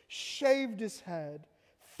robe, shaved his head,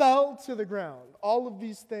 fell to the ground. All of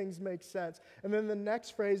these things make sense. And then the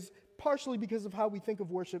next phrase, partially because of how we think of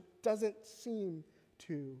worship, doesn't seem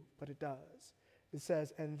to, but it does. It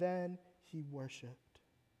says, and then he worshiped.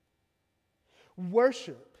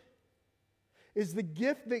 Worship is the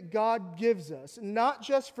gift that God gives us, not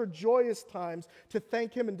just for joyous times to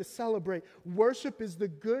thank Him and to celebrate. Worship is the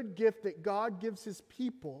good gift that God gives His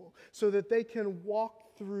people so that they can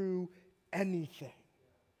walk through anything.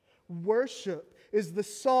 Worship is the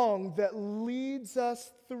song that leads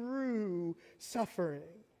us through suffering.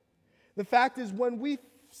 The fact is, when we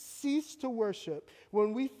cease to worship,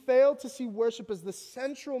 when we fail to see worship as the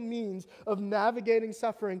central means of navigating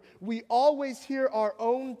suffering, we always hear our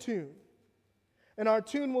own tune. And our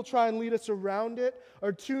tune will try and lead us around it.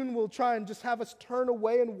 Our tune will try and just have us turn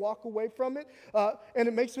away and walk away from it. And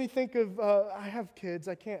it makes me think of, I have kids,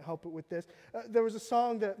 I can't help it with this. There was a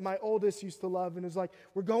song that my oldest used to love, and it was like,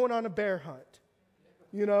 we're going on a bear hunt.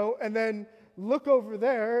 You know, and then look over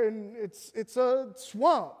there, and it's a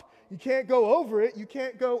swamp. You can't go over it, you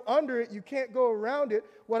can't go under it, you can't go around it.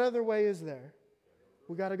 What other way is there?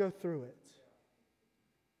 We got to go through it.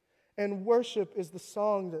 And worship is the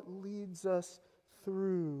song that leads us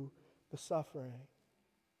through the suffering.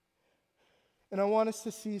 And I want us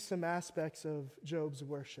to see some aspects of Job's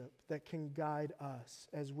worship that can guide us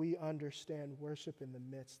as we understand worship in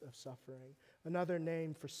the midst of suffering. Another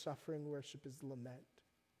name for suffering worship is lament.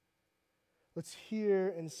 Let's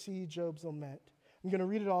hear and see Job's lament. I'm going to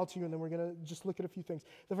read it all to you, and then we're going to just look at a few things.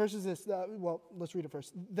 The first is this. Let's read it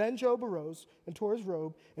first. Then Job arose and tore his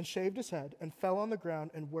robe and shaved his head and fell on the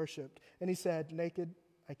ground and worshipped. And he said, naked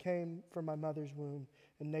I came from my mother's womb,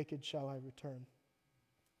 and naked shall I return.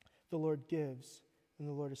 The Lord gives, and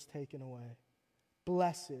the Lord is taken away.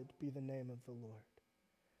 Blessed be the name of the Lord.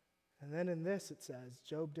 And then in this it says,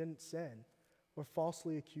 Job didn't sin or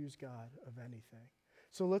falsely accuse God of anything.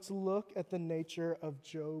 So let's look at the nature of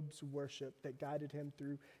Job's worship that guided him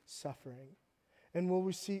through suffering. And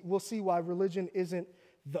we'll see why religion isn't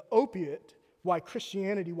the opiate, why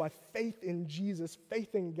Christianity, why faith in Jesus,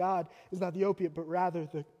 faith in God is not the opiate, but rather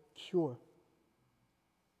the cure.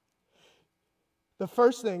 The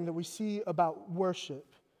first thing that we see about worship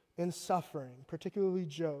in suffering, particularly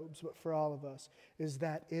Job's, but for all of us, is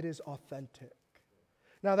that it is authentic.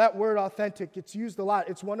 Now, that word authentic, it's used a lot.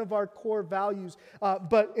 It's one of our core values.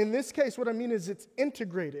 But in this case, what I mean is it's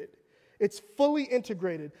integrated. It's fully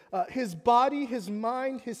integrated. His body, his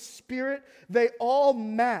mind, his spirit, they all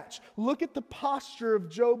match. Look at the posture of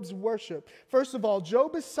Job's worship. First of all,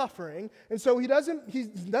 Job is suffering, and so he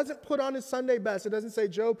doesn't put on his Sunday best. It doesn't say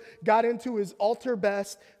Job got into his altar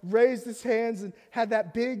best, raised his hands, and had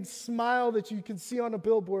that big smile that you can see on a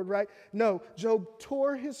billboard, right? No, Job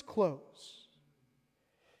tore his clothes,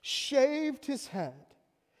 shaved his head,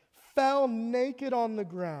 fell naked on the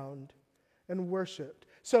ground, and worshiped.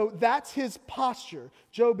 So that's his posture.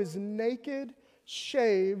 Job is naked,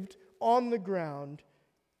 shaved, on the ground,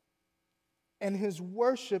 and his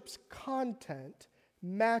worship's content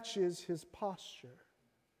matches his posture.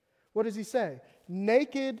 What does he say?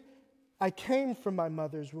 Naked I came from my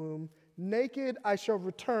mother's womb, naked I shall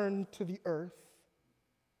return to the earth.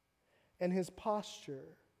 And his posture,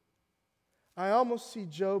 I almost see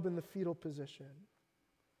Job in the fetal position.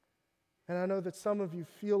 And I know that some of you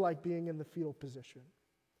feel like being in the fetal position.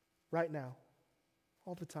 Right now,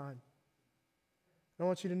 all the time. I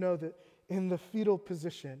want you to know that in the fetal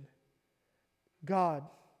position, God,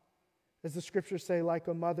 as the scriptures say, like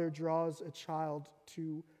a mother draws a child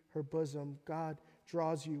to her bosom, God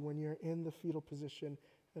draws you when you're in the fetal position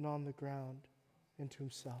and on the ground into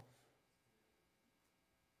himself.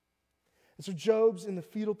 And so Job's in the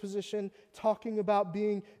fetal position, talking about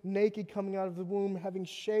being naked coming out of the womb, having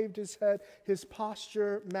shaved his head. His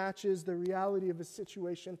posture matches the reality of his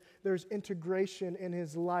situation. There's integration in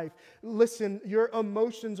his life. Listen, your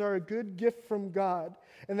emotions are a good gift from God.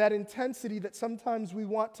 And that intensity that sometimes we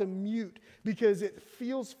want to mute because it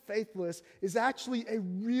feels faithless is actually a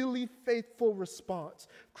really faithful response.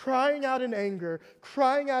 Crying out in anger,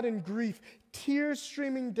 crying out in grief, tears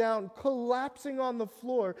streaming down, collapsing on the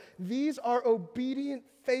floor. These are obedient,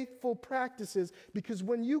 faithful practices because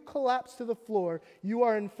when you collapse to the floor, you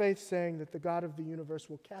are in faith saying that the God of the universe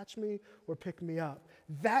will catch me or pick me up.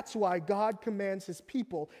 That's why God commands his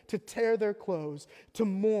people to tear their clothes, to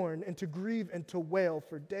mourn and to grieve and to wail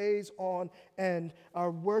for days on end.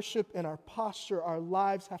 Our worship and our posture, our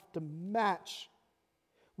lives have to match.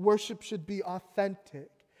 Worship should be authentic.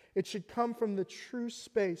 It should come from the true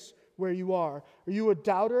space where you are. Are you a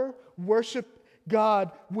doubter? Worship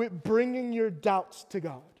God with bringing your doubts to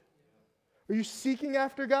God. Are you seeking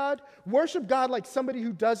after God? Worship God like somebody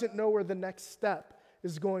who doesn't know where the next step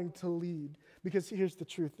is going to lead. Because here's the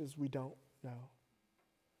truth is we don't know.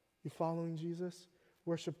 You following Jesus?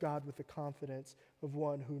 Worship God with the confidence of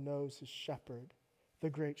one who knows his shepherd, the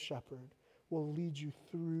great shepherd, will lead you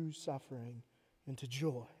through suffering into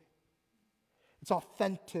joy. It's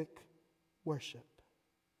authentic worship.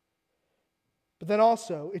 But then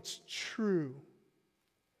also, it's true.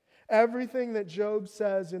 Everything that Job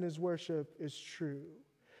says in his worship is true.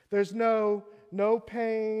 There's no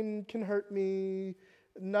pain can hurt me,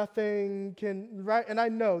 nothing can, right? And I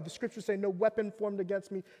know the scriptures say no weapon formed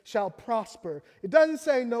against me shall prosper. It doesn't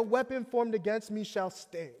say no weapon formed against me shall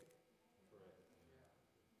sting.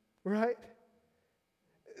 Right?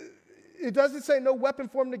 It doesn't say no weapon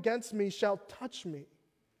formed against me shall touch me.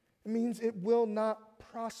 It means it will not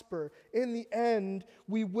prosper. In the end,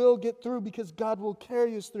 we will get through because God will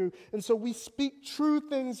carry us through. And so we speak true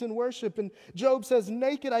things in worship. And Job says,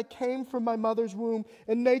 naked I came from my mother's womb,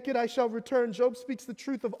 and naked I shall return. Job speaks the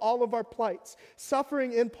truth of all of our plights.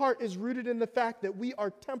 Suffering in part is rooted in the fact that we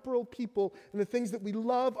are temporal people, and the things that we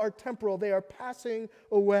love are temporal. They are passing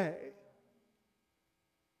away.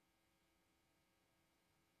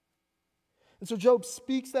 And so Job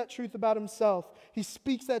speaks that truth about himself. He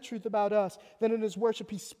speaks that truth about us. Then in his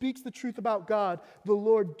worship, he speaks the truth about God. The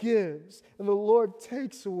Lord gives and the Lord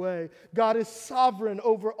takes away. God is sovereign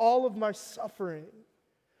over all of my suffering.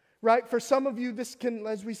 Right? For some of you, this can,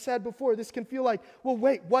 as we said before, this can feel like, well,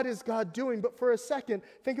 wait, what is God doing? But for a second,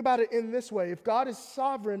 think about it in this way. If God is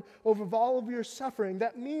sovereign over all of your suffering,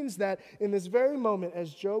 that means that in this very moment,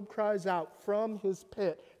 as Job cries out from his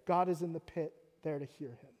pit, God is in the pit there to hear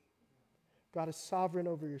him. God is sovereign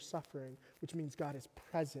over your suffering, which means God is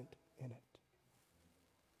present in it.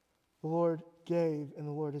 The Lord gave and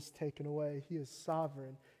the Lord has taken away. He is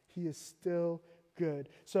sovereign. He is still good.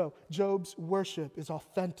 So Job's worship is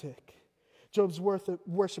authentic. Job's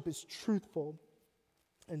worship is truthful.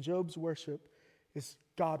 And Job's worship is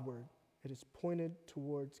Godward. It is pointed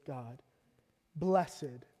towards God.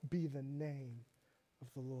 Blessed be the name of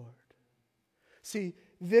the Lord. See,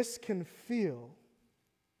 this can feel,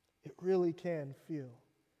 it really can feel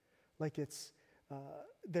like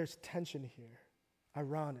there's tension here.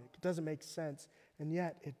 Ironic. It doesn't make sense, and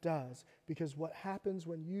yet it does. Because what happens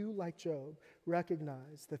when you, like Job,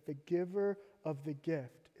 recognize that the giver of the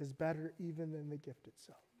gift is better even than the gift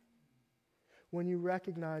itself. When you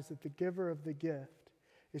recognize that the giver of the gift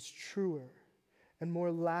is truer and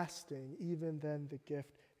more lasting even than the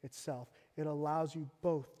gift itself, it allows you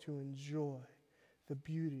both to enjoy the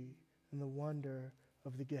beauty and the wonder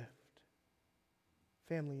of the gift.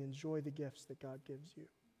 Family, enjoy the gifts that God gives you.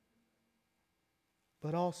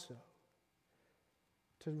 But also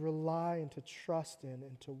to rely and to trust in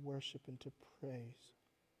and to worship and to praise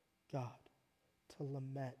God, to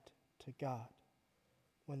lament to God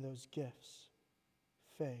when those gifts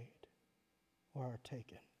fade or are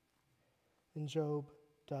taken. And Job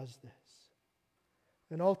does this.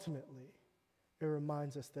 And ultimately, it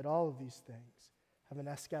reminds us that all of these things have an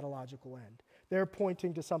eschatological end. They're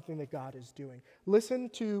pointing to something that God is doing. Listen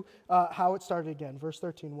to how it started again. Verse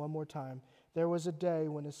 13, one more time. There was a day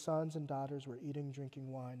when his sons and daughters were eating,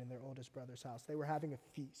 drinking wine in their oldest brother's house. They were having a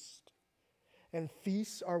feast. And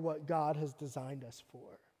feasts are what God has designed us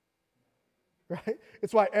for. Right?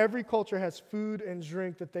 It's why every culture has food and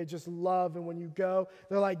drink that they just love. And when you go,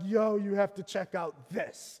 they're like, yo, you have to check out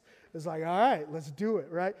this. It's like, all right, let's do it,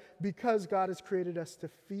 right? Because God has created us to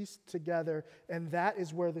feast together, and that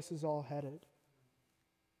is where this is all headed.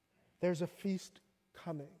 There's a feast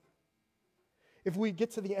coming. If we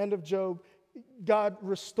get to the end of Job, God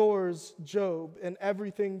restores Job and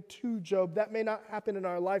everything to Job. That may not happen in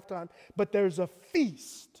our lifetime, but there's a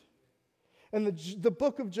feast. And the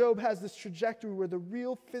book of Job has this trajectory where the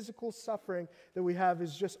real physical suffering that we have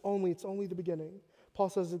is it's only the beginning. Paul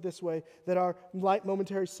says it this way, that our light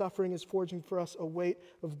momentary suffering is forging for us a weight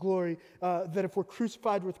of glory, that if we're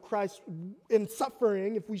crucified with Christ in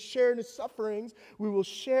suffering, if we share in his sufferings, we will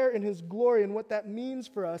share in his glory. And what that means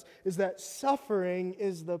for us is that suffering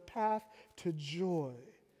is the path to joy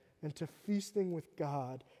and to feasting with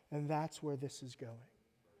God, and that's where this is going.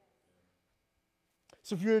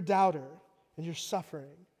 So if you're a doubter and you're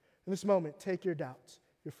suffering, in this moment, take your doubts,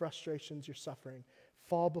 your frustrations, your suffering,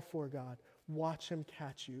 fall before God. Watch him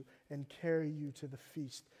catch you and carry you to the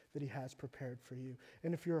feast that he has prepared for you.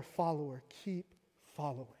 And if you're a follower, keep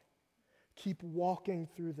following. Keep walking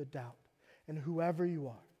through the doubt. And whoever you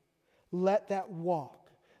are, let that walk,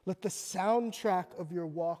 let the soundtrack of your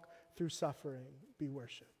walk through suffering be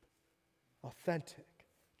worship. Authentic,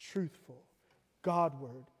 truthful,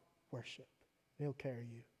 Godward worship. And he'll carry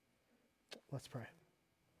you. Let's pray.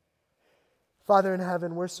 Father in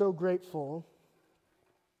heaven, we're so grateful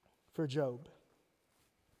for Job.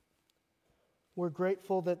 We're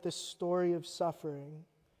grateful that this story of suffering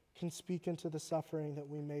can speak into the suffering that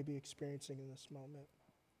we may be experiencing in this moment.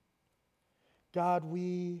 God,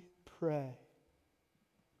 we pray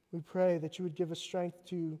that you would give us strength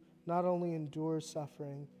to not only endure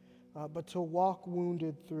suffering, but to walk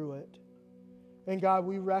wounded through it. And God,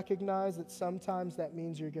 we recognize that sometimes that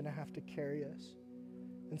means you're going to have to carry us.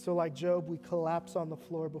 And so like Job, we collapse on the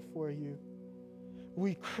floor before you.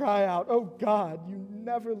 We cry out, oh God, you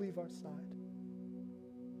never leave our side.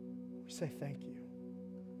 We say thank you.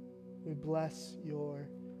 We bless your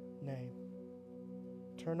name.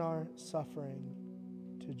 Turn our suffering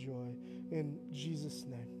to joy. In Jesus'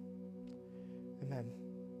 name, amen.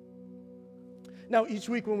 Now, each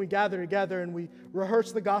week when we gather together and we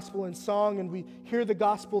rehearse the gospel in song and we hear the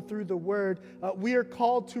gospel through the word, we are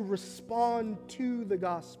called to respond to the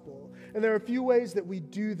gospel. And there are a few ways that we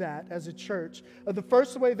do that as a church. The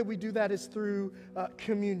first way that we do that is through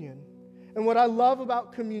communion. And what I love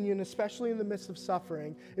about communion, especially in the midst of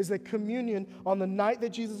suffering, is that communion, on the night that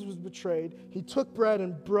Jesus was betrayed, he took bread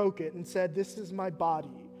and broke it and said, "This is my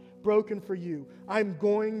body, broken for you. I'm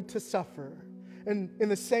going to suffer." And in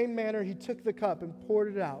the same manner, he took the cup and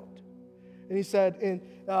poured it out. And he said,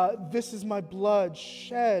 "This is my blood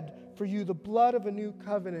shed for you, the blood of a new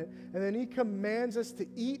covenant." And then he commands us to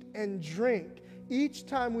eat and drink each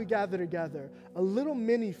time we gather together, a little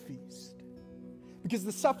mini feast. Because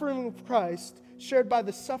the suffering of Christ, shared by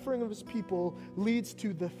the suffering of his people, leads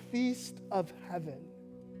to the feast of heaven.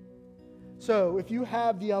 So if you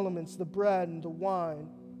have the elements, the bread and the wine,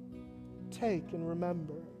 take and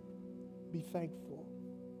remember. Be thankful.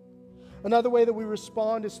 Another way that we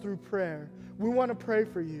respond is through prayer. We want to pray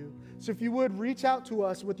for you. So if you would, reach out to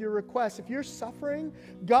us with your requests. If you're suffering,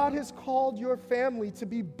 God has called your family to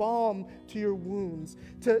be balm to your wounds.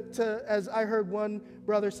 To as I heard one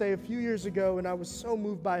brother say a few years ago, and I was so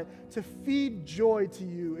moved by it, to feed joy to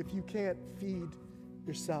you if you can't feed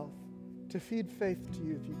yourself. To feed faith to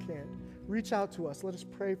you if you can't. Reach out to us. Let us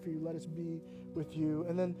pray for you. Let us be with you.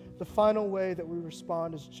 And then the final way that we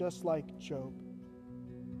respond is just like Job.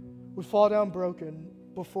 We fall down broken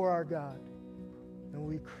before our God, and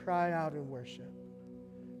we cry out in worship.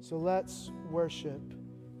 So let's worship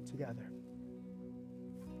together.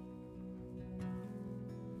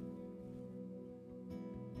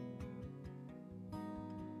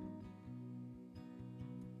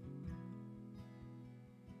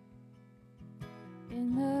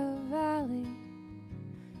 In the valley,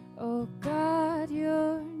 oh God,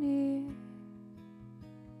 you're near.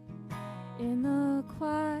 In the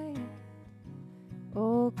quiet,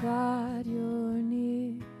 oh God, you're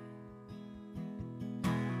near.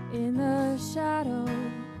 In the shadow,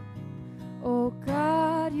 oh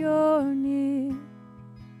God, you're near.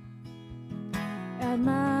 At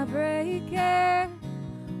my breaking,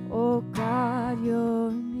 oh God,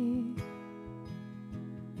 you're near.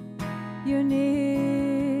 You're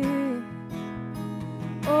near,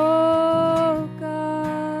 oh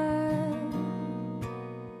God.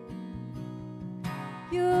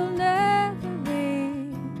 You'll never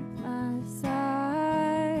leave my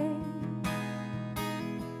side.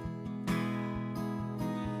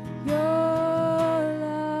 Your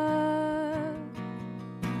love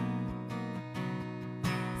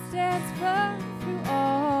stands firm through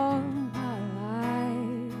all my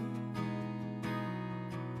life.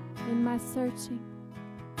 In my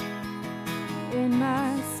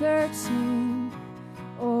searching,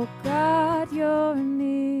 oh God, you're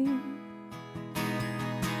near.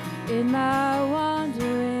 In my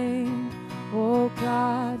wandering, oh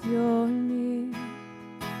God, you're near.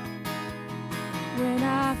 When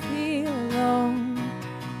I feel alone,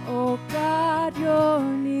 oh God, you're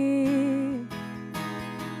near.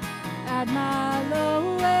 At my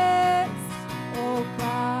lowest, oh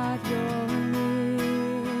God, you're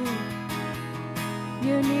near.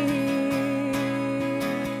 You're near,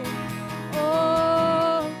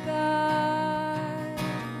 oh God.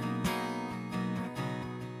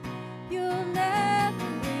 You'll never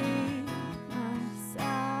leave my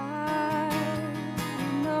side,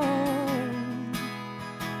 no.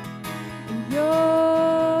 And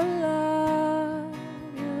your love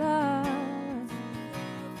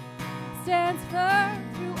stands firm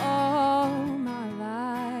through all my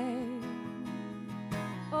life,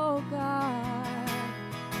 oh God,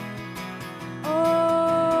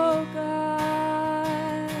 oh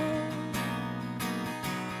God.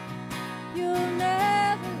 You'll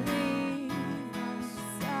never leave my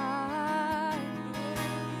side.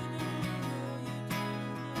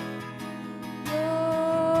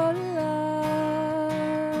 Your love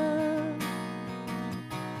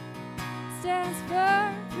stands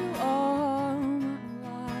firm through all my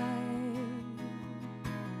life.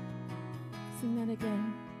 Sing that again.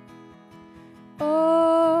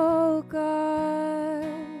 Oh God,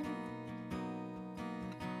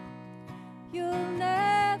 you'll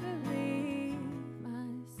never leave my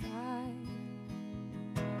side.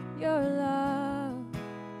 Your love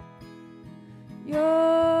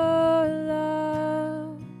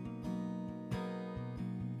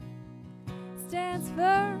stands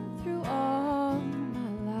firm through all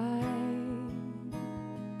my life.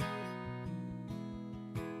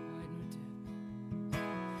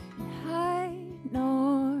 Height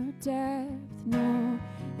nor depth nor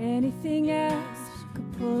anything else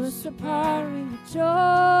could pull us apart. We were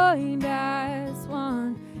joined as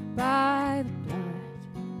one by the blood.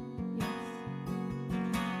 Yes.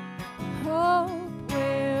 Hope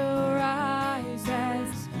will rise as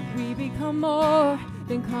we become more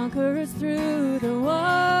than conquerors through the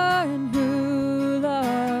one who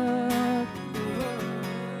loved the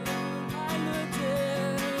world.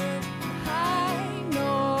 High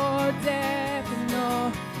nor depth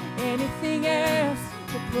nor anything else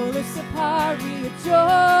to pull us apart. We are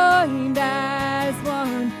joined as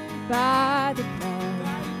one by the blood.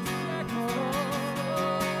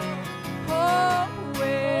 Hope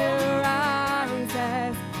will rise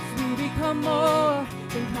as we become more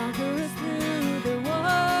than conquerors through the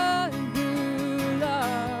one who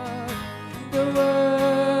loved the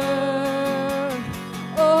world.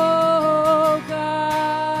 Oh God,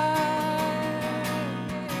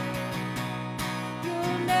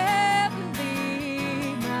 you'll never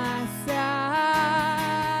leave my side.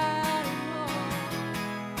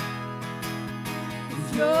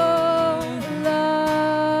 Your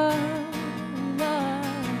love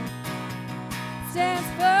stands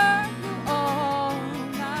firm through all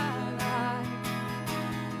my life.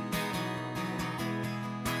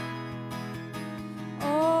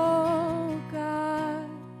 Oh God,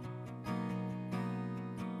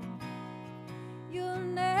 you'll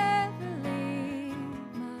never leave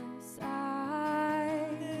my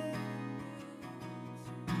side.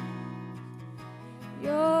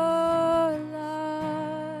 Your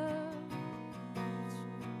love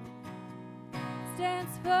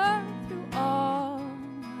stands firm through all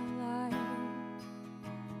my life.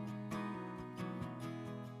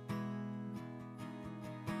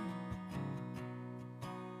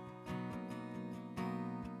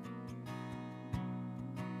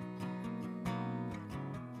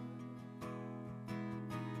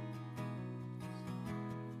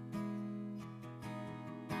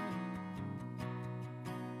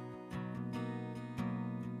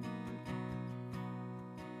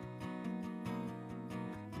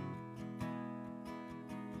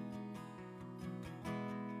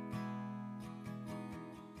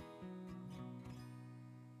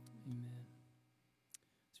 Amen.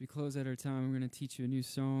 As we close out our time, we're going to teach you a new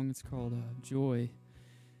song. It's called Joy.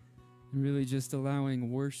 And really just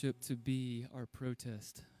allowing worship to be our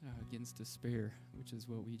protest against despair, which is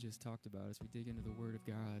what we just talked about as we dig into the Word of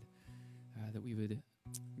God, that we would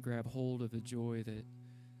grab hold of the joy that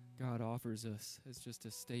God offers us as just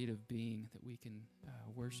a state of being, that we can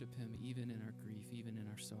worship Him even in our grief, even in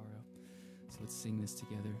our sorrow. So let's sing this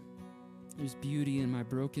together. There's beauty in my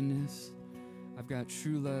brokenness. I've got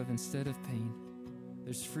true love instead of pain.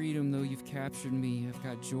 There's freedom though you've captured me. I've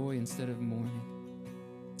got joy instead of mourning.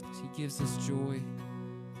 So He gives us joy,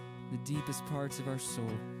 the deepest parts of our soul.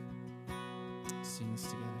 Let's sing this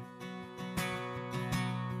together.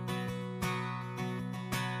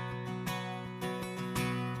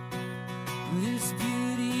 There's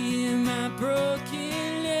beauty in my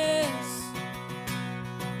brokenness.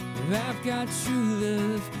 I've got true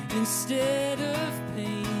love instead of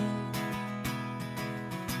pain.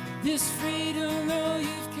 This freedom, though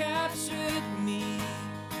you've captured me,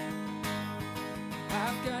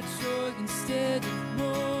 I've got joy instead of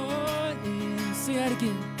mourning. Say that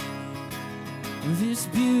again. There's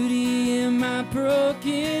beauty in my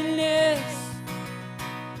brokenness.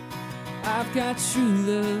 I've got true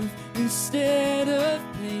love instead of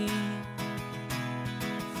pain.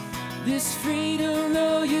 This freedom,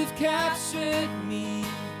 though you've captured me,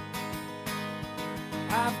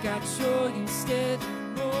 I've got joy instead of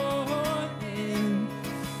mourning.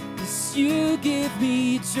 Yes, you give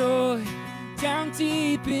me joy down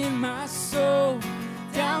deep in my soul,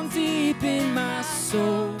 down deep in my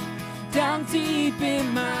soul, down deep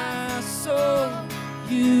in my soul.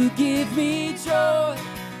 You give me joy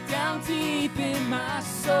down deep in my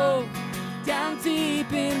soul, down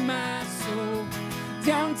deep in my soul,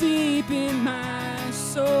 down deep in my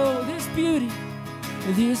soul.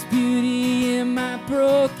 There's beauty in my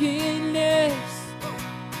brokenness.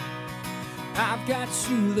 I've got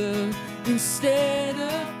true love instead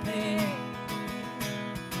of pain.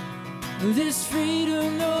 This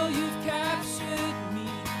freedom, though you've captured me,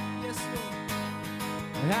 yes,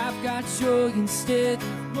 Lord, I've got joy instead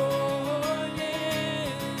of mourning.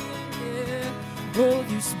 Yeah. Oh,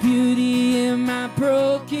 there's beauty in my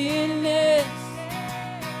brokenness.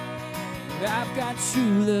 I've got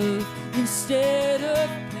true love instead of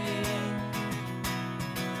pain.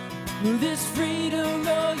 This freedom,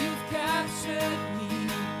 though you've captured me,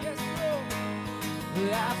 yes,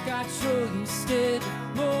 Lord, I've got joy instead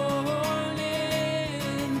of mourning.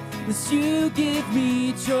 Yes, you give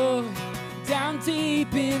me joy down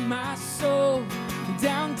deep in my soul,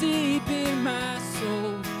 down deep in my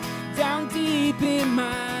soul, down deep in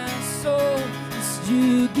my soul. Yes,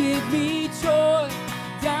 you give me joy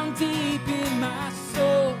down deep in my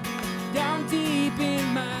soul, down deep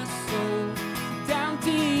in my soul, down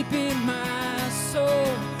deep in my soul.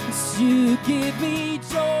 Yes, you give me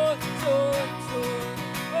joy, joy, joy.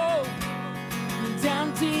 Oh,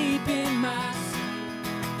 down deep in my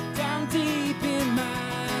soul, down deep in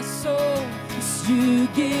my soul. Yes, you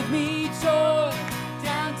give me joy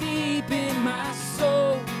down deep in my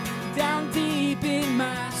soul, down deep in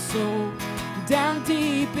my soul, down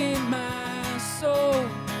deep in my soul.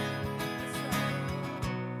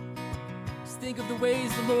 Just think of the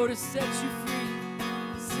ways the Lord has set you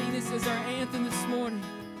free. Sing this as our anthem this morning.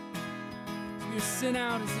 We are sent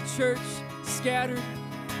out as a church, scattered,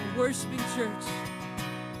 a worshiping church.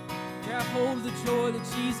 Grab hold of the joy that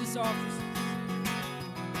Jesus offers us.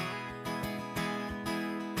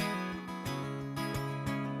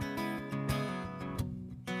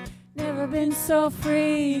 Never been so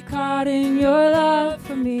free, caught in your love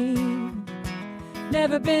for me.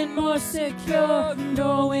 Never been more secure,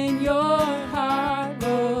 knowing your heart,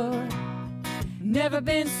 Lord. Never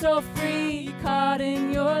been so free, caught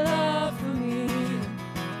in your love for me.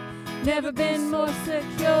 Never been more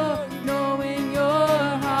secure, knowing your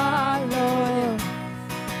heart, Lord.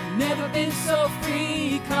 Never been so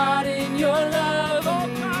free, caught in your love for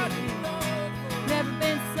me. Never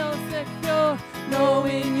been so secure,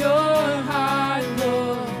 knowing your heart,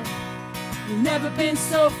 Lord. You've never been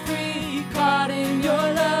so free, caught in your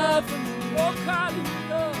love for me. Oh, caught in your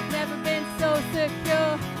love. Never been so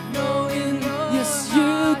secure, knowing your Yes,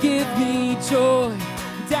 heart, you give Lord. me joy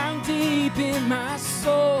down deep in my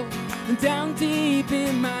soul, down deep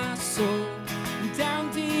in my soul,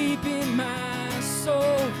 down deep in my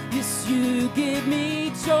soul. Yes, you give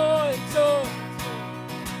me joy, joy,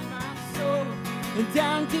 in my soul,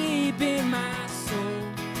 down deep in my soul,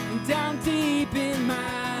 down deep in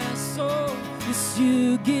my soul. Yes,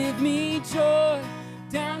 you give me joy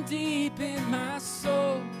down deep in my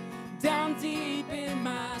soul, down deep in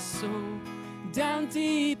my soul, down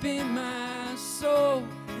deep in my soul.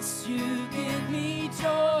 Yes, you give me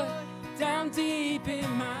joy down deep in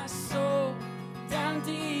my soul, down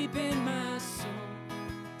deep in my soul,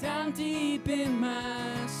 down deep in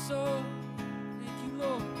my soul. Thank you,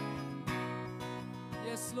 Lord.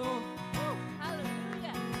 Yes, Lord.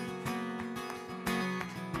 Hallelujah.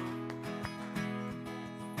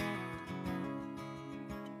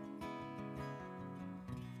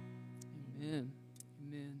 Amen.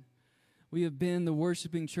 Amen. We have been the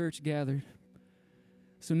worshiping church gathered.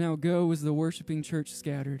 So now go as the worshiping church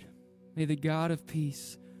scattered. May the God of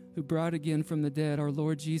peace, who brought again from the dead our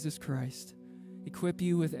Lord Jesus Christ, equip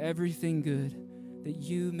you with everything good, that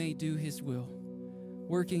you may do his will,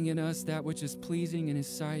 working in us that which is pleasing in his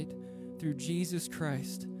sight, through Jesus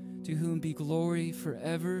Christ, to whom be glory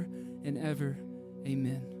forever and ever.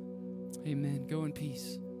 Amen. Amen. Go in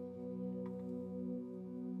peace.